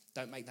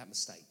 Don't make that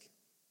mistake.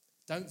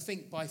 Don't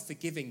think by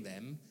forgiving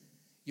them,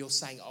 you're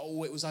saying,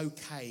 oh, it was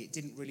okay, it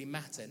didn't really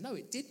matter. No,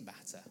 it did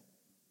matter.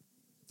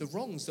 The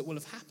wrongs that will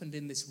have happened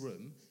in this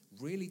room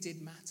really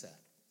did matter.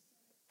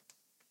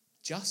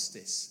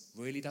 Justice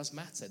really does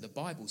matter. The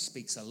Bible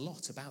speaks a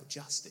lot about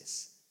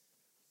justice.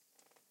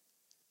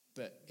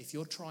 But if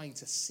you're trying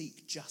to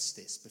seek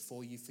justice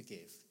before you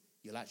forgive,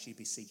 you'll actually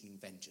be seeking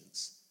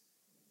vengeance.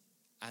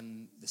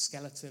 And the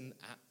skeleton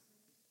at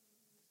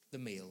the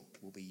meal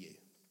will be you,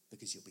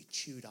 because you'll be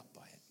chewed up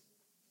by it.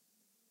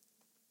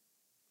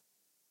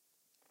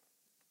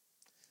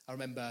 I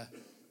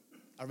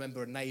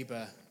remember a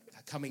neighbour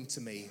coming to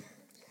me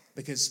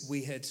because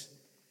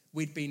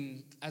we'd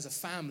been, as a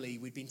family,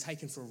 we'd been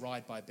taken for a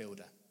ride by a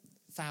builder.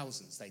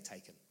 Thousands they'd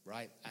taken,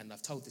 right? And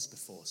I've told this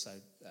before, so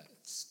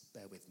just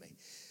bear with me.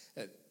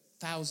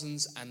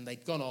 Thousands, and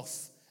they'd gone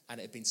off and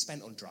it had been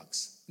spent on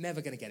drugs.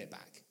 Never going to get it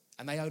back.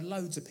 And they owed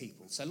loads of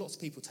people. So lots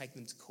of people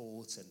taking them to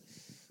court.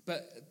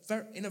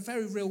 But in a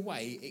very real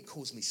way, it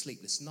caused me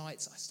sleepless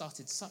nights.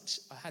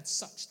 I had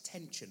such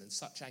tension and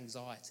such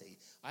anxiety.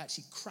 I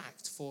actually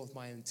cracked 4 of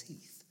my own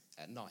teeth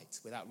at night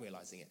without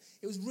realising it.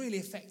 It was really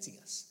affecting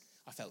us.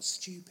 I felt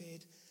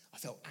stupid. I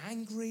felt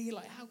angry.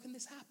 Like, how can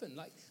this happen?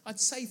 Like, I'd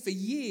saved for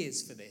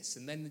years for this,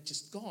 and then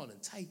just gone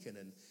and taken,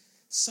 and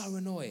so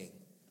annoying.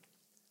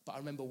 But I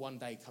remember one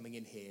day coming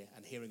in here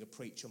and hearing a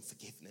preach on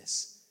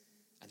forgiveness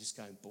and just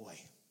going, boy,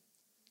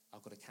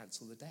 I've got to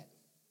cancel the debt.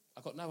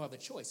 I've got no other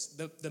choice.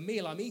 The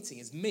meal I'm eating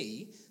is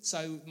me,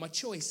 so my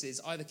choice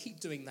is either keep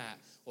doing that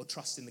or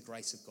trust in the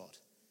grace of God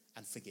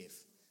and forgive.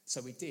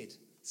 So we did.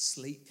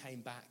 Sleep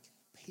came back.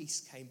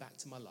 Peace came back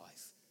to my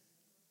life.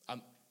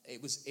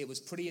 It was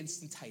pretty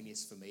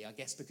instantaneous for me, I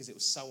guess because it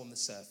was so on the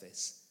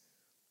surface.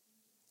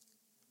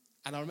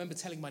 And I remember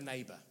telling my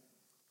neighbour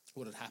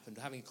what had happened,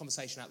 having a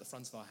conversation out the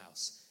front of our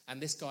house.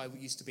 And this guy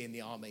used to be in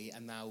the army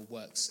and now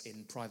works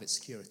in private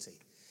security.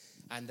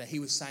 And he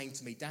was saying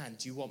to me, Dan,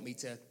 do you want me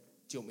to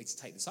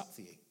take this up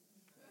for you?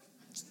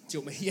 Do you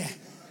want me? Yeah.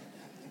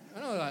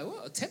 And I was like,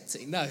 what?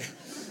 Tempting? No.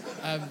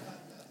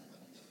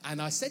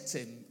 And I said to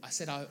him,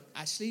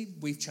 actually,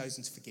 we've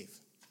chosen to forgive.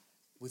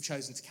 We've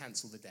chosen to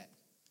cancel the debt.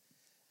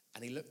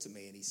 And he looked at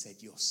me and he said,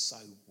 you're so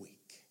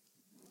weak.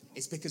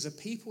 It's because of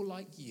people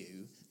like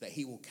you that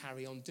he will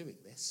carry on doing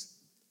this.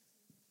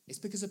 It's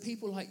because of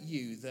people like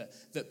you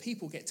that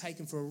people get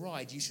taken for a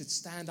ride. You should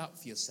stand up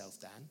for yourself,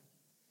 Dan.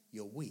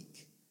 You're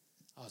weak.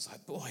 I was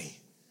like, boy,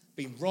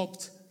 been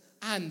robbed,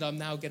 and I'm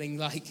now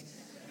getting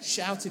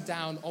shouted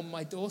down on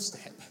my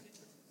doorstep.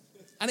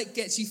 And it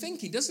gets you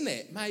thinking, doesn't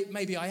it?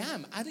 Maybe I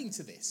am adding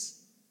to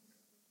this.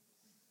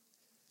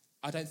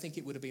 I don't think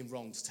it would have been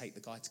wrong to take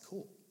the guy to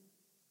court.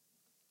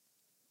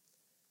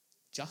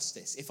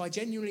 Justice. If I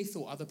genuinely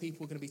thought other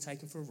people were going to be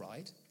taken for a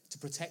ride to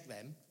protect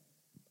them,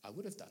 I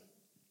would have done.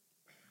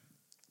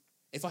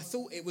 if I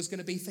thought it was going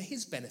to be for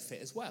his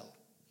benefit as well,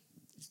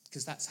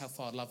 because that's how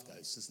far love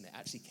goes, doesn't it?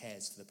 Actually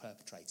cares for the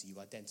perpetrator. You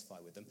identify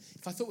with them.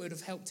 If I thought it would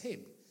have helped him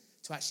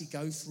to actually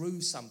go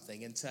through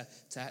something and to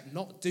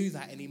not do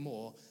that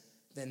anymore,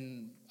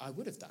 then I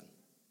would have done.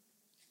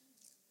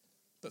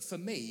 But for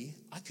me,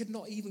 I could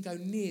not even go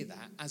near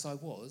that as I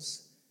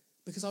was,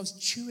 because I was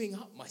chewing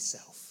up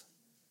myself.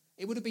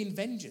 It would have been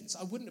vengeance.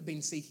 I wouldn't have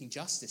been seeking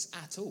justice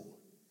at all.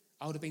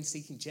 I would have been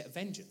seeking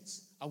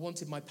vengeance. I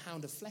wanted my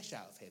pound of flesh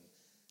out of him.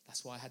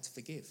 That's why I had to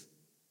forgive.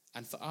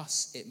 And for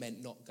us, it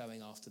meant not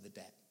going after the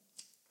debt.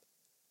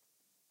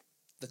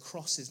 The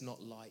cross is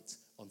not light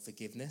on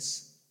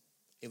forgiveness.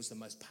 It was the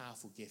most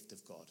powerful gift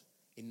of God,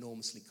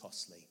 enormously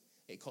costly.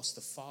 It cost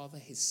the Father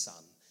his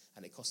Son,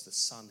 and it cost the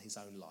Son his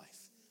own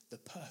life. The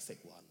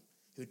perfect one,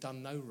 who had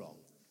done no wrong,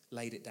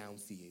 laid it down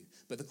for you.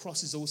 But the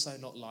cross is also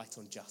not light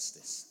on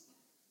justice.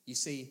 You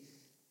see,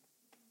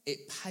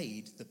 it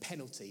paid the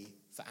penalty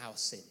for our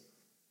sin.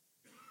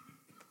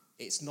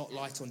 It's not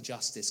light on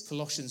justice.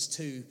 Colossians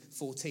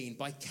 2:14,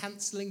 by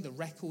cancelling the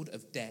record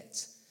of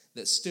debt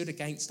that stood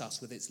against us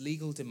with its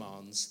legal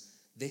demands,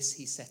 this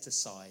he set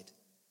aside,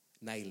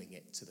 nailing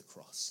it to the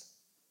cross.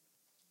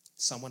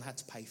 Someone had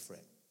to pay for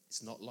it.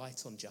 It's not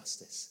light on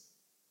justice.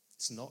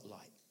 It's not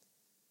light.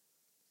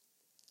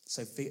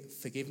 So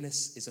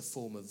forgiveness is a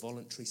form of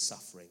voluntary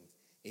suffering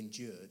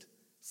endured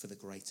for the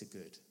greater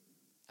good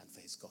and for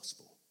his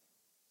gospel.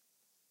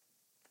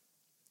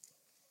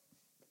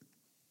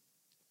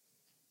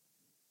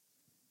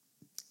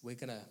 We're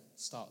going to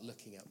start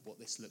looking at what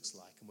this looks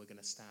like, and we're going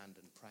to stand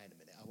and pray in a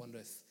minute. I wonder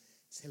if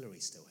Hillary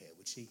still here.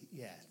 Would she?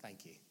 Yeah,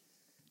 thank you.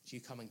 Would you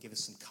come and give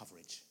us some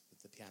coverage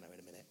with the piano in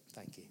a minute?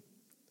 Thank you.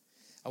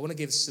 I want to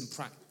give us some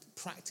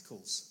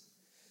practicals,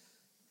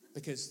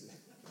 because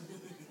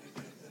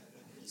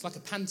it's like a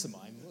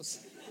pantomime.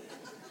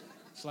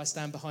 Shall I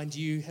stand behind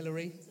you,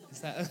 Hillary? Is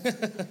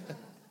that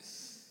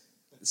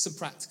some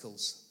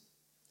practicals?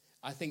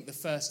 I think the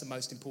first and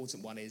most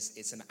important one is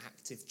it's an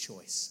active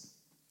choice.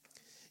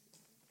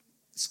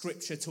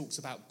 Scripture talks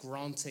about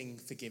granting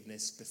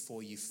forgiveness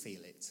before you feel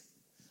it.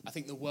 I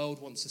think the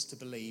world wants us to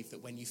believe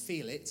that when you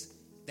feel it,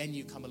 then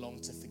you come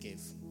along to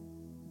forgive.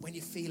 When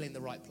you feel in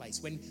the right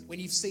place, when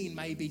you've seen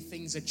maybe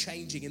things are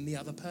changing in the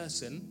other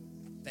person,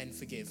 then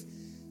forgive.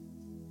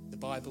 The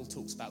Bible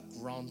talks about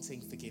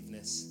granting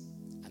forgiveness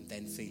and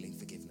then feeling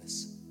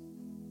forgiveness.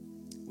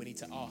 We need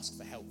to ask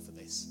for help for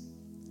this.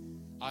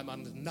 I'm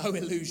under no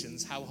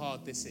illusions how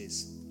hard this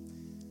is,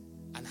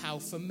 and how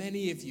for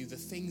many of you the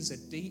things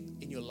are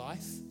deep in your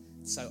life.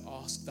 So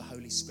ask the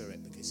Holy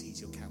Spirit, because he's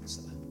your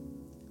counselor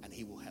and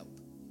he will help.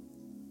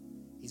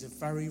 He's a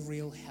very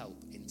real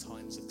help in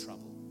times of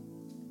trouble.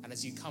 And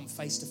as you come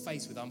face to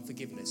face with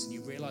unforgiveness and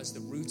you realize the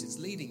route it's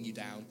leading you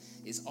down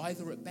is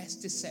either at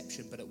best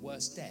deception but at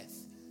worst death,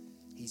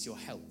 he's your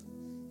help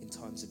in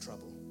times of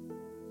trouble.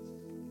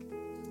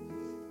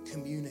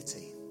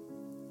 Community.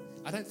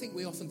 I don't think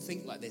we often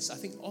think like this. I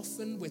think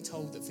often we're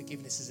told that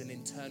forgiveness is an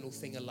internal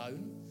thing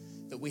alone,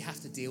 that we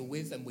have to deal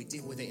with, and we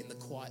deal with it in the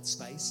quiet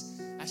space.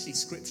 Actually,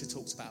 Scripture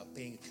talks about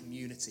being a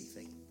community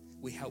thing.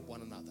 We help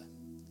one another.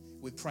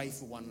 We pray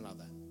for one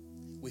another.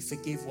 We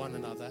forgive one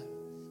another.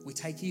 We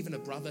take even a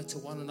brother to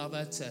one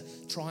another to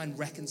try and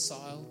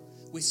reconcile.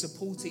 We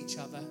support each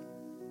other.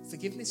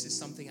 Forgiveness is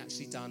something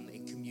actually done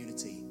in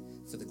community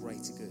for the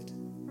greater good.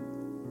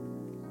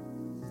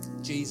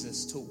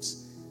 Jesus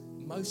talks,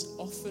 most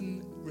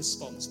often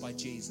response by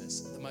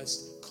Jesus, the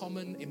most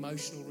common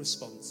emotional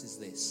response is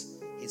this: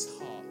 his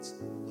heart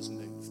was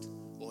moved,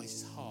 or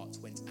his heart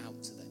went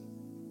out to them.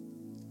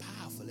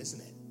 Powerful, isn't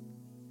it?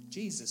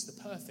 Jesus,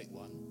 the perfect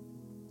one,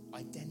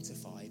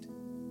 identified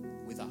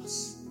with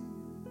us.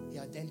 He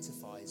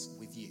identifies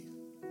with you.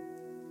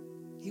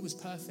 He was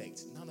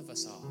perfect. None of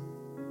us are.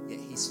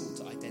 Yet he sought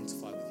to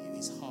identify with you.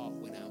 His heart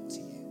went out to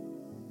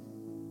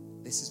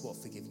you. This is what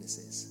forgiveness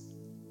is.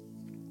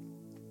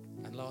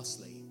 And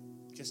lastly,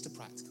 just a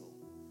practical.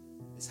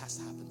 This has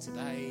to happen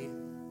today,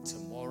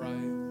 tomorrow,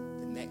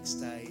 the next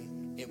day.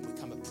 It will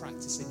become a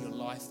practice in your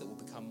life that will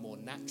become more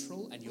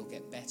natural and you'll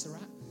get better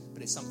at.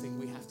 But it's something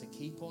we have to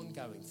keep on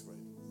going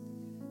through,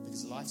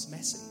 because life's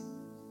messy.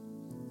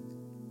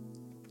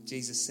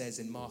 Jesus says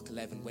in Mark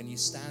 11, when you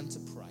stand to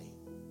pray,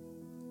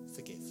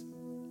 forgive.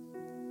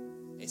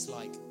 It's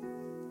like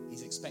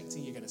he's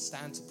expecting you're going to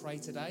stand to pray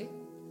today.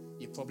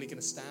 You're probably going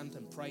to stand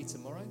and pray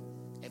tomorrow.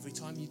 Every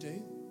time you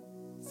do,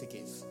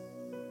 forgive.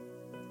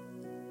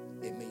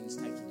 It means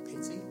taking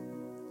pity,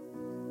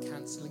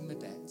 cancelling the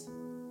debt,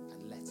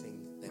 and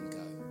letting them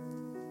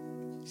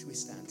go. Should we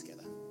stand together?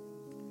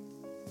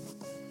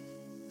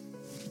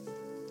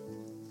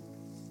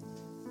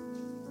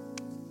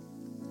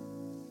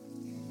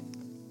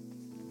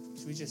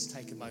 Should we just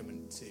take a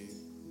moment to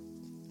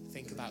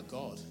think about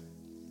God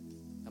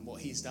and what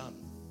he's done?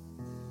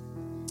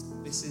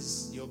 This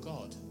is your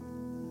God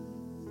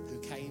who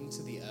came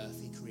to the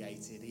earth he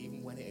created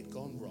even when it had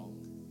gone wrong,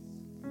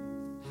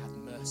 had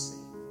mercy,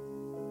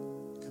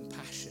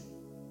 compassion.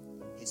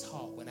 His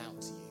heart went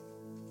out to you.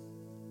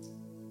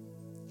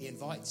 He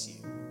invites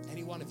you,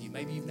 any one of you,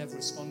 maybe you've never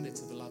responded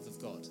to the love of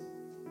God.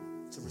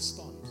 to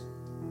respond.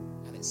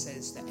 And it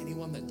says that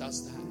anyone that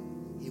does that,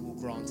 he will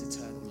grant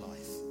eternal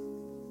life.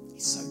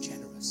 He's so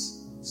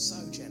generous,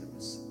 so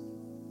generous.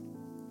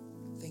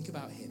 Think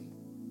about him.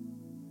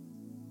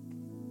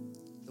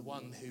 The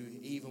one who,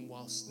 even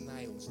whilst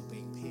nails were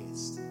being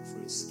pierced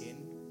through his skin,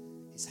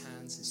 his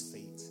hands, his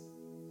feet,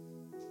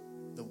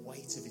 the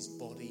weight of his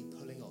body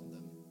pulling on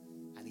them,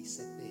 and he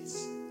said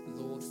this,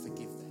 Lord,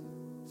 forgive them,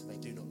 for they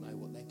do not know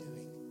what they're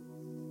doing.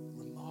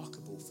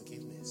 Remarkable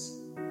forgiveness.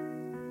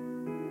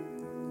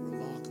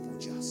 Remarkable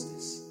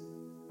justice.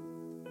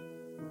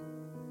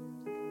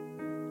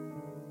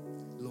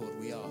 Lord,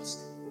 we ask,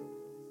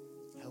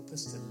 help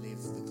us to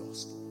live the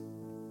gospel.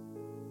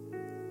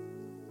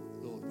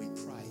 Lord, we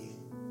pray,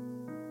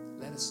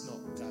 let us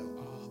not go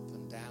up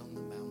and down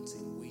the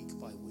mountain week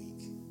by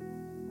week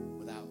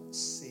without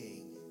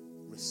seeing,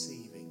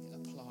 receiving,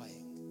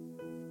 applying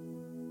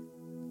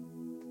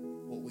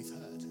what we've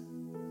heard.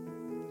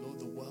 Lord,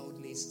 the world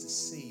needs to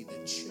see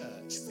the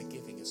church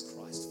forgiving as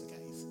Christ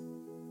forgave.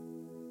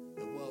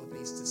 The world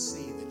needs to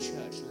see the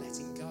church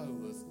letting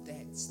go of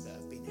debts that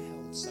have been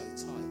held so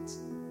tight,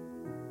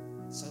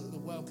 so that the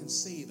world can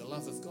see the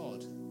love of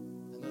God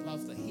and the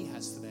love that he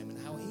has for them, and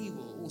how he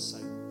will also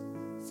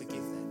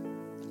forgive them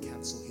and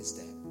cancel his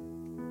debt.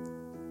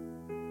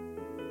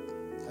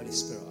 Holy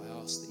Spirit,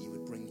 I ask that you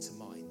would bring to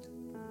mind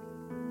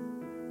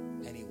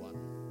anyone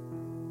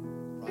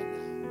right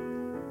now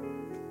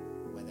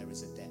where there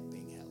is a debt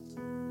being held.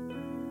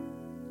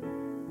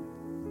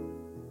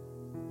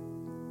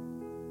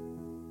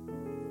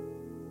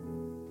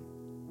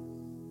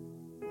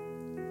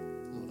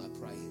 Lord, I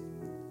pray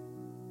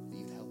that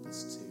you'd help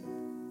us to,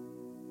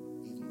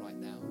 even right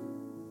now,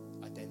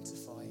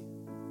 identify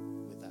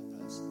with that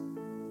person.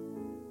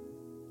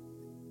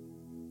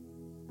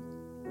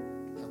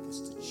 Help us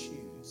to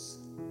choose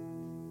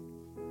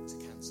to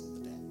cancel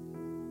the debt.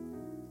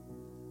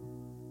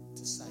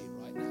 To say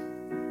right now,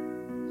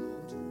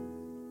 Lord,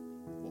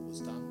 what was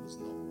done was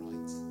not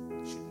right,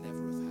 should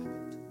never have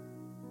happened.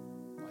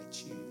 I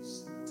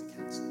choose to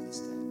cancel this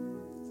debt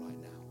right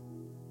now.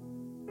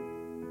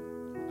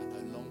 I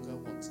no longer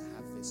want to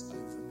have this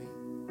over me.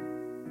 I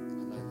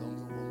no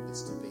longer want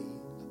this to be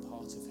a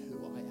part of who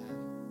I am.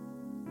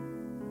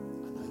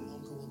 I no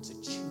longer want to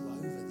chew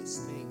over this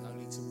thing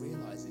only to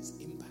realise it's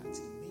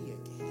impacting me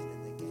again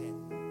and again.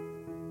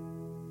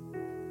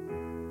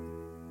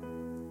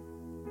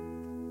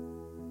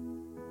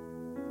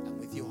 And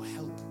with your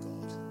help,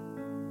 God,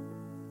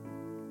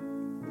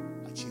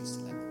 I choose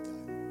to let them go.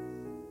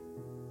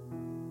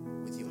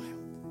 With your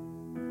help.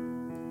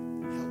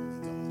 Help me,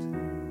 God.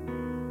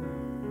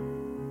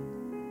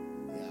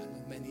 Yeah, I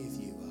know many of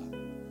you are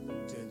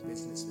doing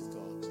business with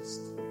God.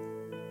 Just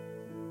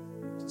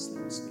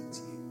let him speak to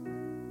you.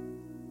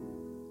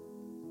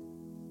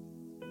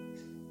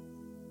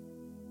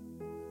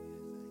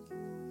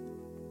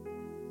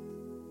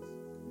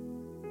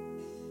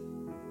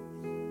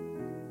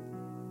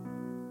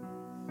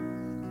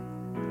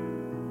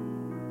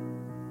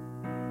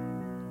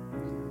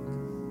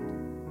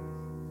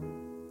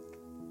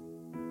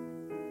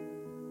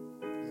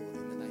 Lord,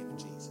 in the name of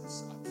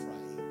Jesus, I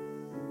pray,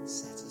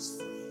 set us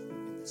free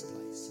in this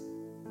place.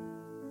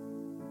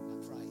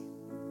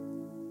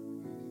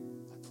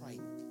 I pray,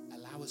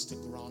 allow us to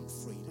grant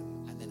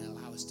freedom, and then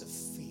allow us to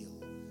feel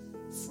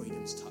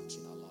freedom's touch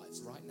in our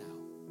lives right now.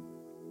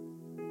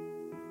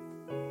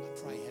 I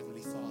pray,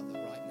 Heavenly Father,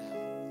 right now,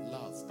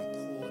 love be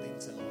poured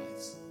into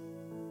lives.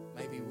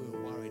 Maybe we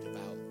were worried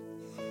about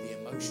the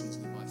emotions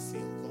we might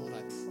feel. Lord,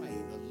 I pray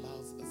the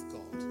love of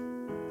God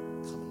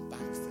come and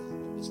backfill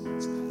what was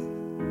once pain.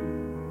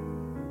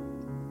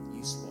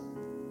 You swap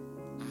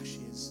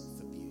ashes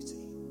for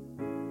beauty.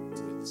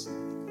 Do it this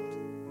morning,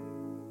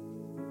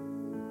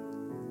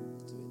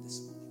 God. Do it this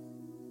morning.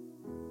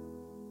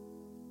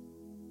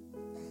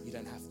 You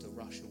don't have to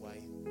rush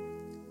away.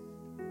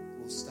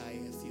 We'll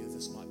stay. A few of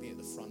us might be at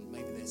the front.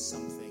 Maybe there's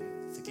something.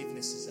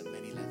 Forgiveness is at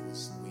many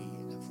levels we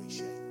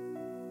appreciate.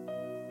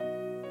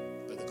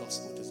 But the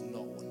gospel does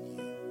not want you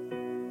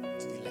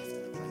to be left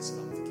in a place of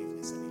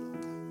unforgiveness any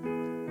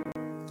longer.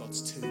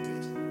 God's too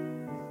good.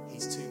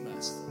 He's too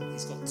merciful.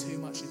 He's got too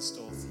much in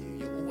store for you.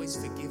 You're always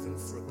forgiven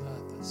for a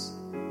purpose.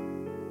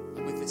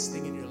 And with this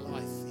thing in your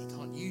life, he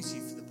can't use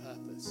you for the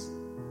purpose.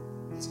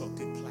 He's got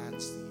good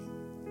plans for you.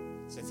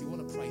 So if you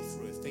want to pray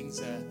through, if things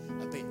are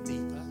a bit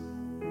deeper,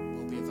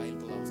 we'll be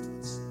available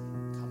afterwards.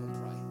 Come and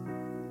pray.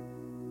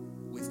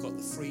 We've got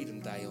the Freedom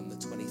Day on the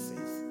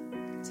 25th,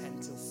 10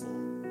 till 4.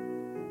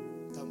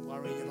 Don't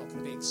worry, you're not going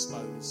to be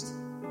exposed.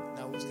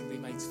 No one's going to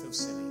be made to feel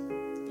silly.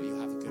 But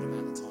you'll have a good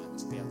amount of time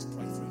to be able to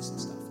pray through some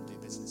stuff and do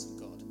business with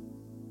God.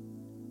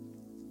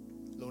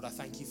 Lord, I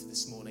thank you for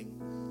this morning.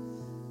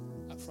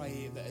 I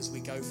pray that as we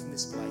go from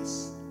this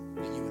place,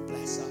 that you would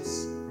bless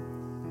us.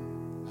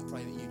 I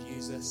pray that you'd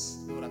use us.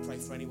 Lord, I pray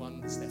for anyone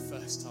that's their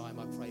first time.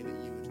 I pray that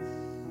you would,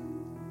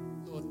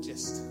 Lord,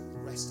 just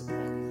rest upon,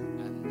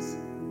 and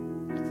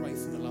I pray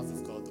for the love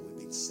of God that we've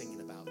been singing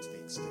about to be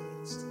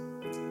experienced.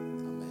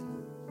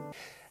 Amen.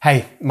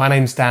 Hey, my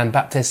name's Dan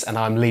Baptist and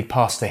I'm lead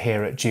pastor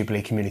here at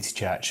Jubilee Community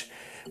Church.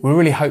 We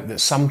really hope that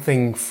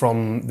something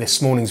from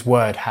this morning's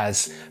word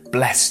has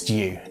blessed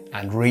you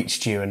and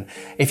reached you. And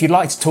if you'd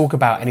like to talk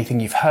about anything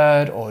you've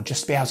heard, or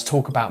just be able to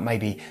talk about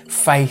maybe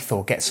faith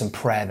or get some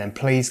prayer, then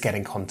please get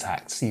in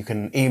contact. You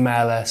can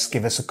email us,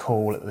 give us a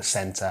call at the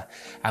centre,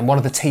 and one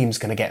of the team's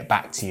going to get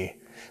back to you.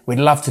 We'd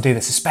love to do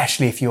this,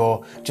 especially if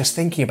you're just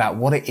thinking about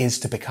what it is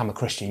to become a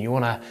Christian. You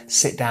want to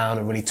sit down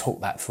and really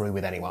talk that through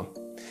with anyone.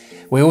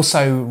 We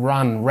also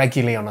run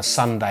regularly on a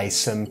Sunday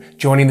some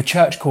Joining the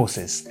Church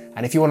courses.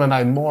 And if you want to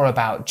know more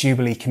about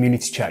Jubilee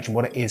Community Church and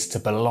what it is to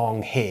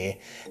belong here,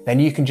 then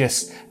you can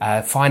just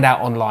find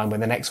out online when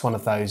the next one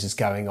of those is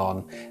going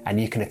on, and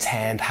you can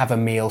attend, have a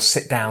meal,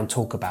 sit down,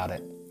 talk about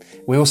it.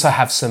 We also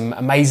have some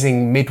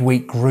amazing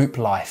midweek group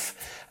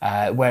life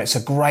where it's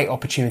a great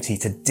opportunity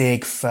to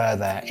dig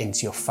further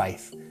into your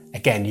faith.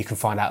 Again, you can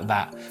find out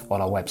that on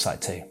our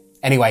website too.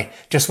 Anyway,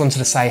 just wanted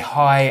to say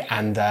hi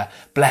and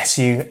bless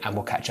you, and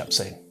we'll catch up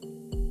soon.